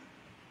money.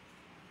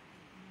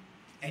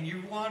 And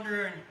you're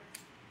wondering,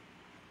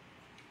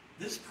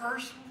 this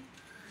person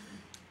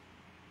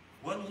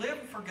wasn't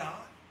living for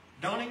God.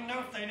 Don't even know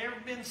if they'd ever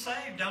been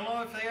saved. Don't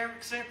know if they ever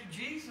accepted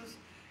Jesus.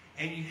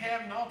 And you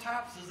having all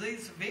types of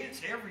these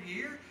events every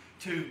year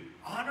to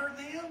honor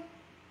them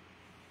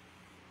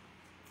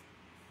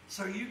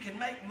so you can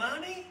make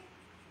money.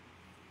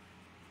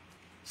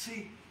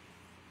 See,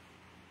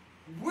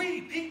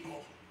 we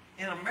people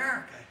in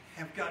America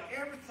have got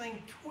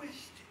everything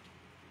twisted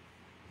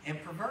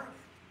and perverted.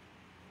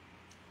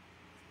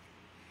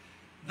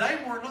 They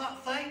were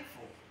not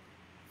thankful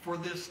for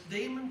this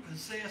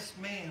demon-possessed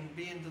man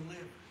being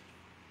delivered.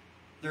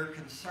 Their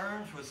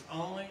concerns was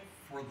only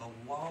for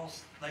the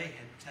loss they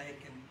had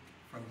taken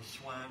from the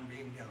swine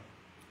being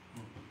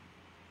gone.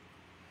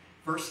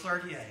 Verse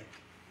 38.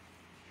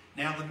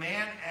 Now the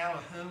man out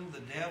of whom the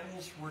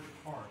devils were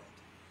departed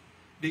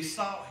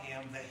besought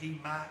him that he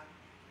might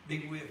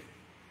be with him.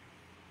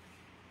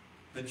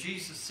 But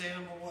Jesus sent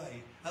him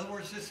away. In other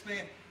words, this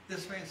man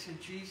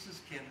said,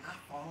 Jesus, can I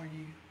follow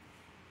you?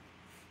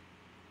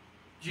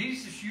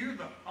 Jesus, you're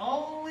the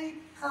only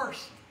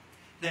person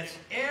that's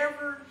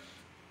ever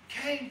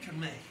came to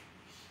me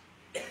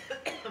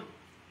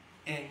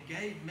and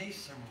gave me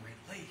some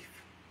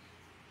relief.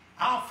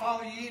 I'll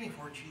follow you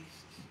anywhere, Jesus.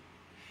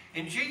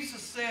 And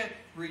Jesus said,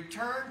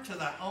 return to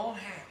thy own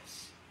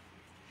house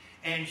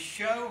and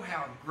show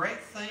how great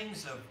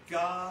things of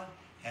God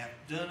have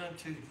done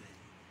unto thee.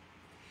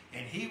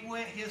 And he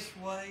went his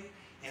way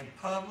and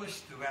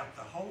published throughout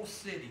the whole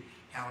city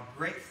how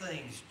great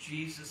things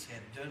Jesus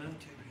had done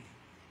unto him.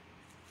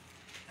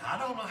 Now, I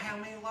don't know how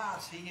many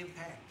lives he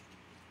impacted.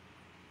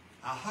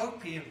 I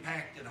hope he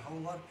impacted a whole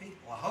lot of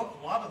people. I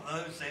hope a lot of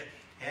those that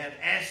had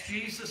asked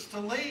Jesus to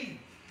leave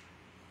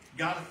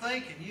got to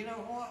thinking, you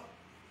know what?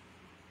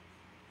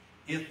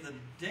 If the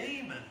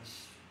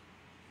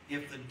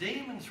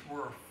demons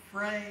were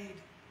afraid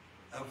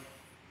of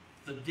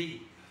the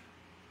deep,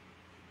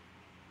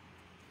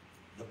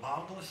 the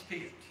bottomless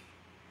pit,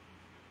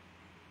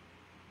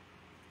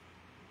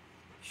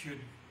 should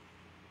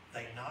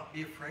they not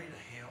be afraid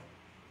of hell?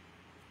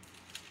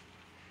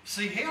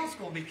 See, hell's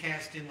going to be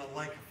cast in the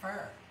lake of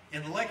fire.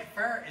 And the lake of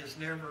fire is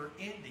never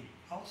ending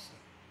also.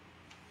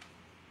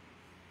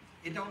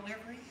 It don't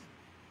never end.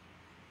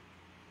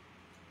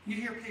 You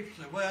hear people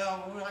say,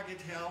 well, when I get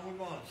to hell, we're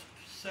going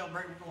to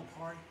celebrate, we're going to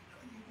party. No,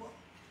 you won't.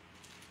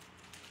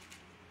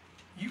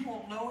 You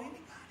won't know anybody.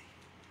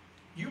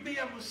 You'll be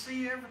able to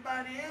see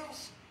everybody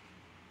else,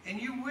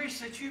 and you wish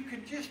that you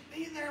could just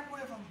be there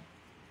with them,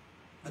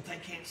 but they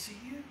can't see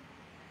you.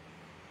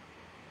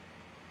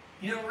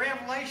 You know,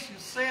 Revelation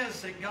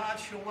says that God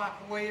shall wipe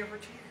away every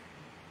tear.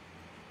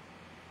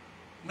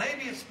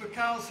 Maybe it's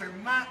because there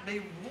might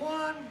be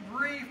one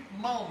brief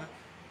moment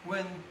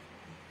when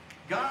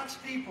God's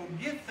people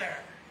get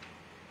there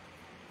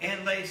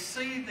and they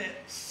see that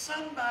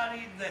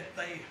somebody that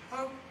they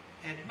hoped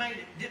had made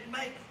it didn't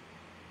make it.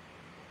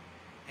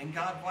 And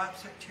God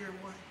wipes that tear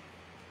away.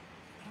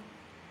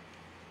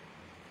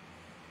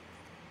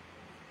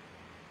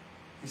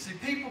 You see,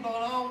 people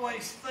don't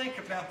always think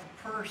about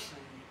the person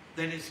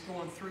that is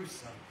going through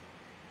something.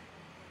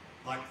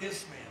 Like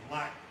this man,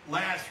 like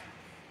Lazarus.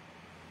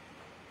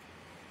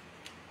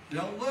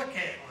 Don't look at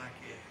it like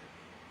that.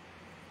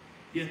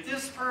 Yet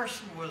this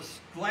person was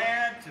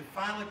glad to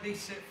finally be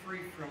set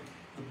free from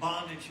the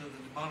bondage of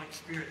the demonic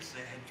spirits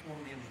that had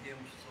tormented him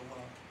so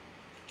long.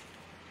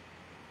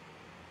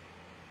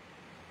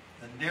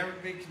 And never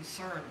be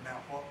concerned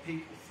about what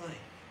people think.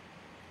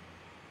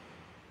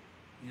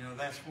 You know,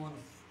 that's one,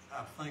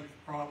 I think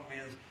the problem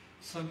is,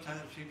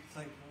 sometimes people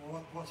think,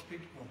 well, what's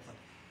people going to think?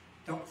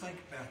 Don't think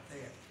about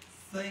that.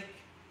 Think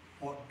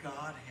what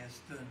God has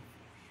done for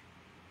you.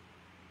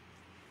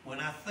 When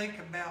I think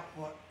about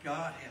what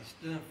God has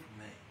done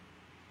for me,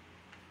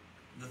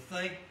 the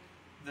thing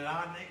that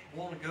I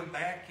want to go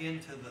back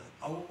into the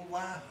old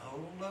life,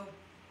 oh no,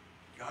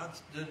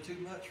 God's done too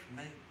much for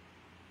me.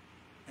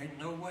 Ain't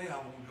no way I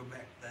want to go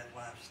back to that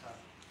lifestyle.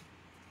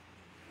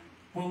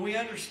 When we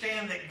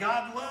understand that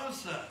God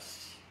loves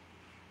us,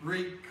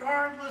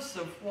 regardless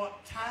of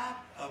what type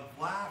of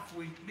life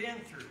we've been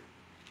through.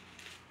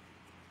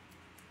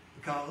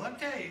 Because let me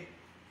tell you,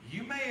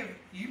 you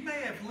may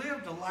have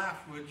lived a life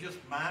with just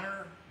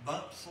minor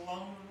bumps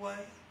along the way.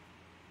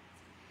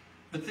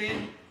 But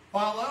then,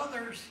 while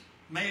others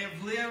may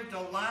have lived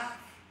a life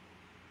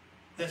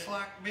that's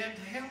like been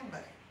to hell and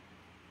back.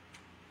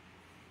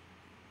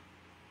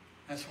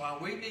 That's why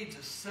we need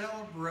to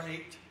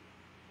celebrate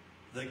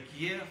the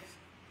gift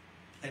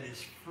that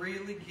is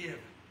freely given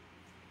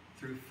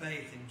through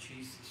faith in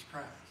Jesus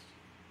Christ.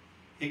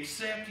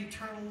 Accept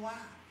eternal life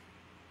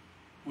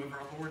with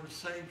our Lord and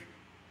Savior.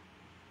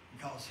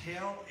 Because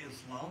hell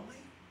is lonely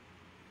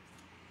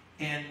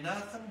and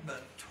nothing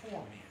but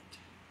torment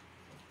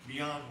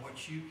beyond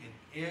what you can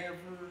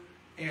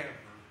ever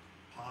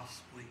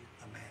possibly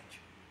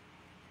imagine.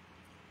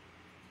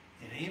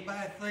 And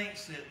anybody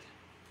thinks that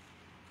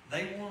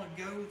they want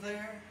to go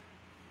there,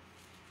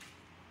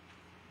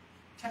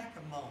 take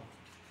a moment.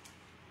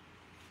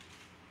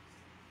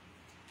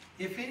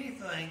 If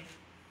anything,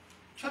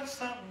 touch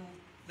something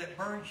that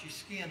burns your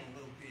skin a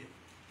little bit.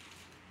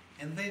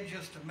 And then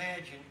just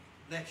imagine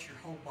that's your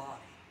whole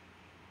body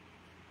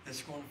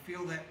that's going to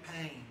feel that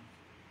pain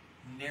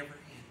never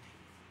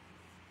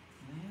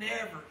ending.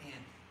 Never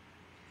ending.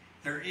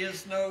 There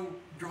is no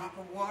drop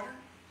of water.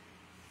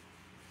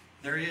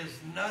 There is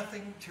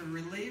nothing to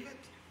relieve it.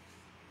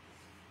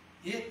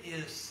 It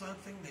is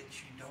something that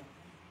you don't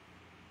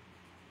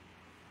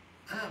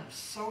want. I'm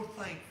so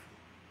thankful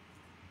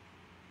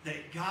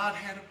that God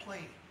had a plan.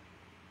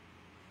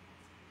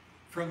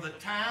 From the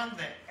time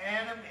that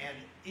Adam and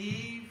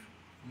Eve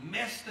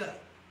messed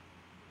up,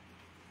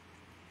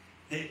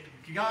 that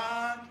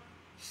God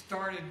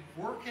started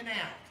working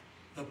out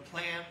the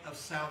plan of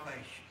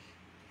salvation.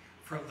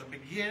 From the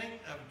beginning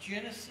of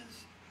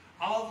Genesis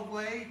all the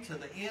way to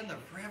the end of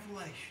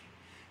Revelation,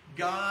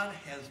 God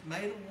has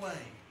made a way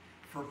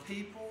for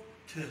people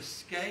to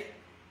escape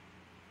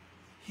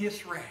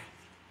His wrath.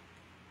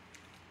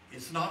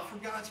 It's not for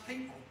God's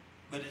people,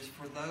 but it's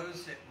for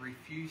those that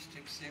refuse to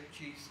accept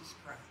Jesus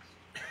Christ.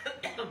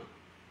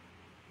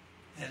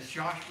 As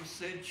Joshua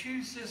said,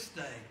 choose this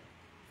day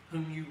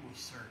whom you will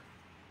serve.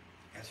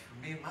 As for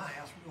me and my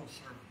house, we're going to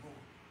serve the Lord.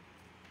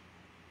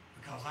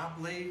 Because I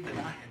believe that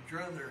I had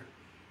rather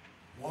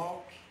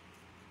walk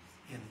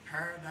in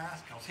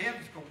paradise, because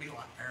heaven's going to be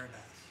like paradise.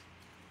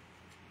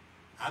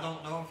 I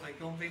don't know if it's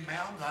going to be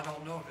mountains. I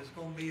don't know if it's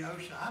going to be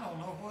ocean. I don't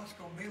know what it's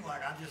going to be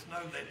like. I just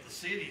know that the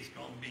city's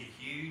going to be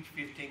huge,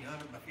 1,500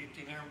 by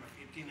 1,500 by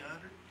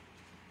 1,500,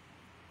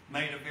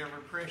 made of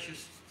every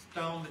precious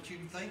stone that you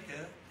can think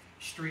of,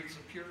 streets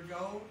of pure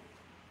gold.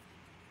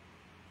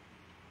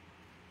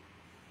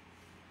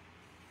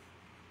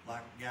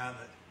 Like a guy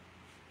that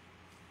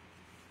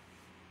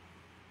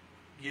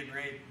getting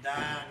ready to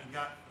die,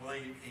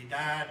 and he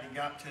died, and he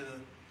got to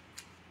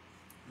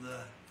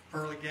the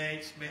pearly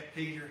gates, met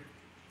Peter,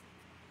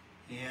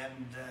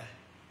 and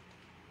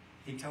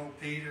he told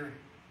Peter,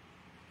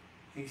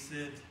 he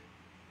said,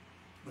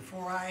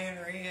 before I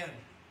enter in,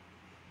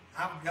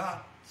 I've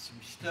got some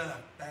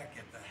stuff back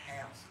at the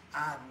house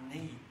I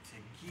need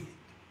to get.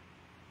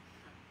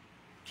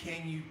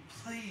 Can you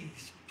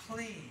please,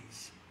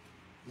 please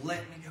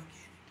let me go get it?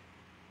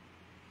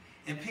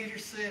 And Peter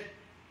said,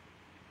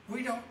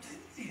 we don't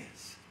do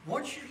this.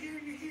 Once you're here,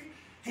 you're here.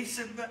 He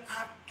said, but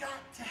I've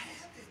got to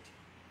have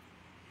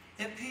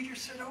it. And Peter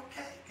said,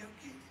 okay, go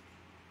get it.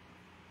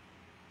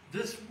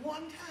 This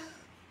one time.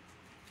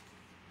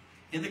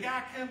 And the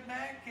guy come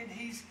back and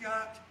he's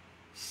got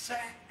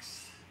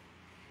sacks.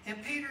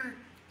 And Peter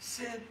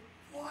said,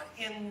 what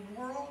in the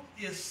world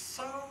is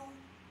so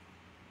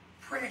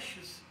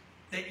precious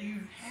that you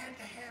had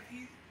to have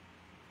here?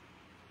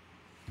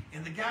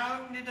 And the guy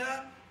opened it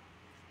up,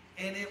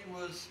 and it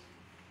was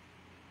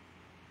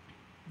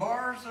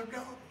bars of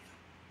gold.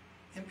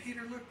 And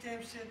Peter looked at him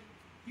and said,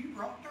 you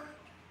brought dirt.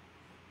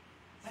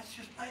 That's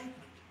just pavement.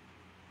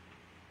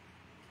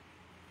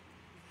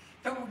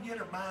 Don't we get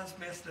our minds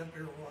messed up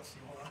every once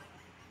in a while?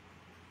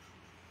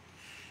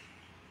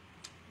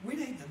 We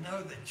need to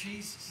know that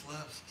Jesus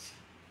loves us.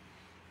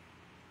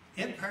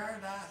 In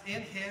paradise,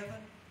 in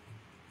heaven,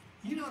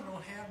 you're not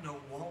going to have no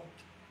want.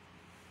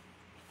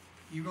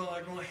 You're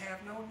not going to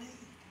have no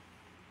need.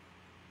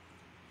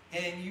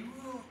 And you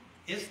will,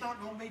 it's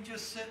not going to be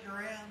just sitting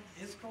around.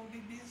 It's going to be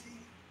busy.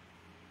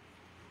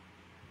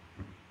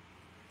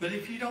 But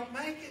if you don't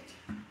make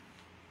it,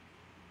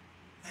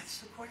 that's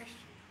the question.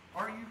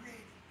 Are you ready?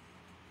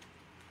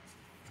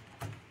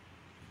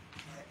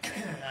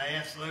 I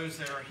ask those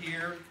that are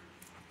here,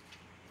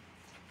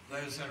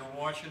 those that are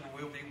watching and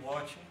will be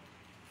watching,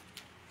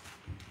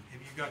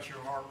 have you got your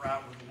heart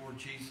right with the Lord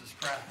Jesus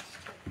Christ?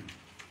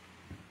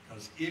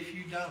 Because if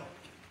you don't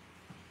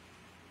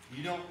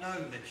know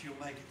that you'll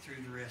make it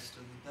through the rest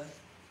of the day.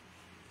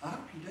 I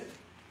hope you do.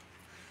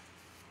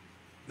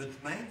 But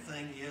the main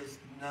thing is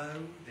know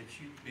that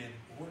you've been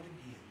born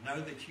again.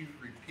 Know that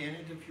you've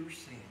repented of your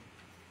sin.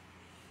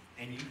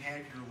 And you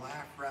have your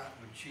life right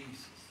with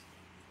Jesus.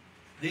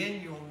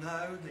 Then you'll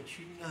know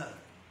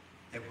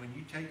that when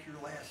you take your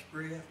last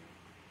breath,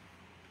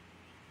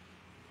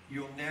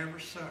 you'll never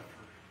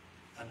suffer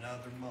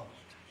another moment.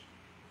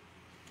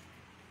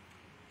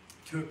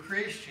 To a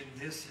Christian,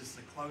 this is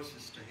the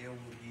closest to hell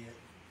we'll get.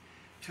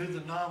 To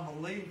the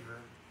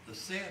non-believer, the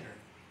sinner,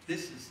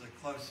 this is the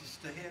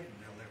closest to heaven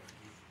they'll ever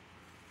get.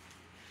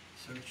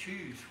 So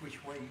choose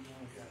which way you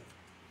want to go.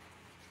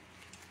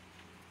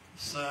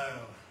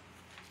 So,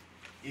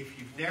 if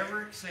you've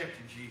never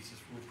accepted Jesus,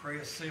 we'll pray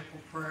a simple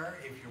prayer.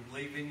 If you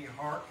believe in your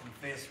heart,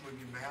 confess with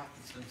your mouth,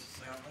 it's unto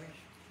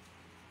salvation.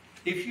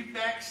 If you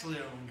backslid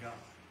on God,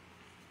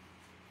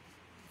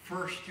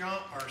 1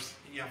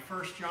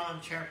 John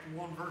chapter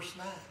 1, verse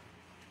 9.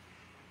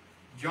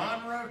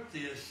 John wrote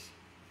this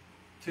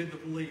to the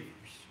believers,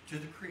 to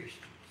the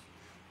Christians.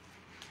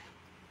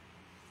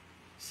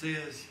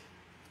 Says,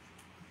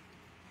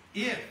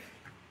 if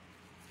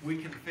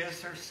we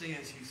confess our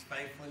sins, He's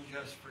faithful and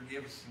just to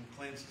forgive us and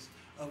cleanse us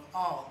of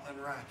all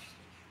unrighteousness.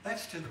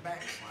 That's to the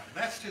backslider.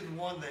 That's to the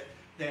one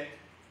that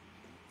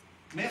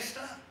messed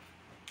up.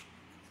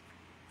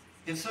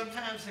 And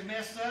sometimes they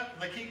mess up,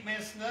 they keep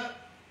messing up,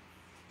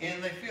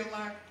 and they feel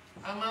like,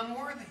 I'm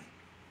unworthy.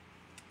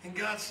 And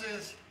God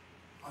says,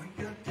 all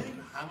you got to do,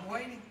 I'm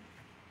waiting.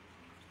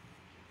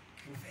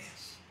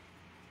 Confess.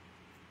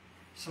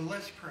 So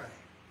let's pray.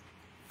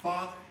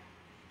 Father,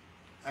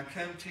 I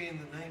come to you in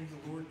the name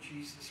of the Lord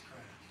Jesus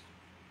Christ.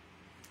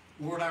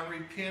 Lord, I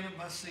repent of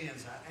my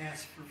sins. I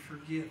ask for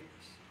forgiveness.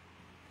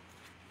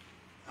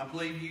 I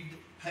believe you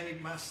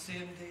paid my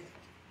sin debt.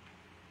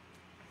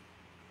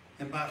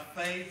 And by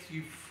faith,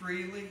 you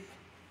freely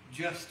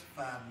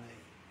justified me.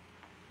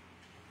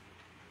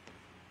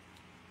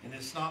 And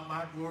it's not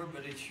my glory,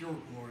 but it's your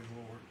glory,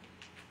 Lord.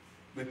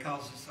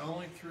 Because it's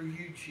only through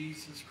you,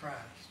 Jesus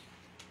Christ,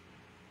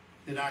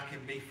 that I can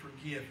be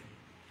forgiven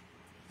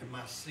and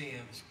my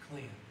sins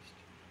cleansed.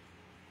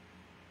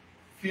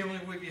 Fill me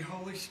with your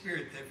Holy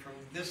Spirit that from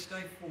this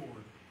day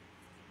forward,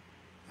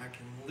 I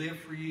can live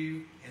for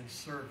you and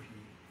serve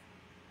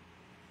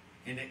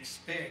you and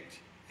expect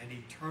an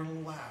eternal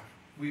life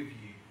with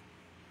you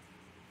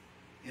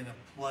in a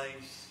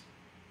place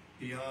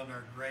beyond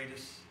our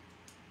greatest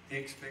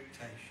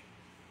expectation.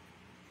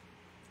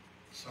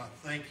 So I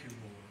thank you,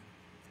 Lord.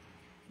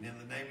 And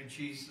in the name of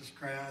Jesus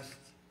Christ,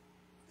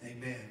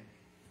 amen.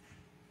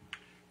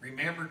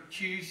 Remember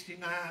Tuesday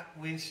night,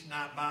 Wednesday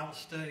night Bible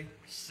study,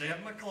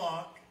 7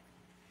 o'clock.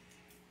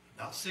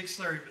 Not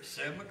 6:30, but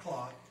 7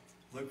 o'clock.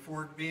 Look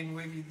forward to being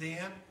with you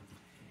then.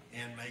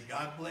 And may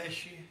God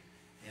bless you.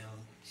 And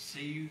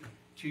see you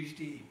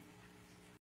Tuesday evening.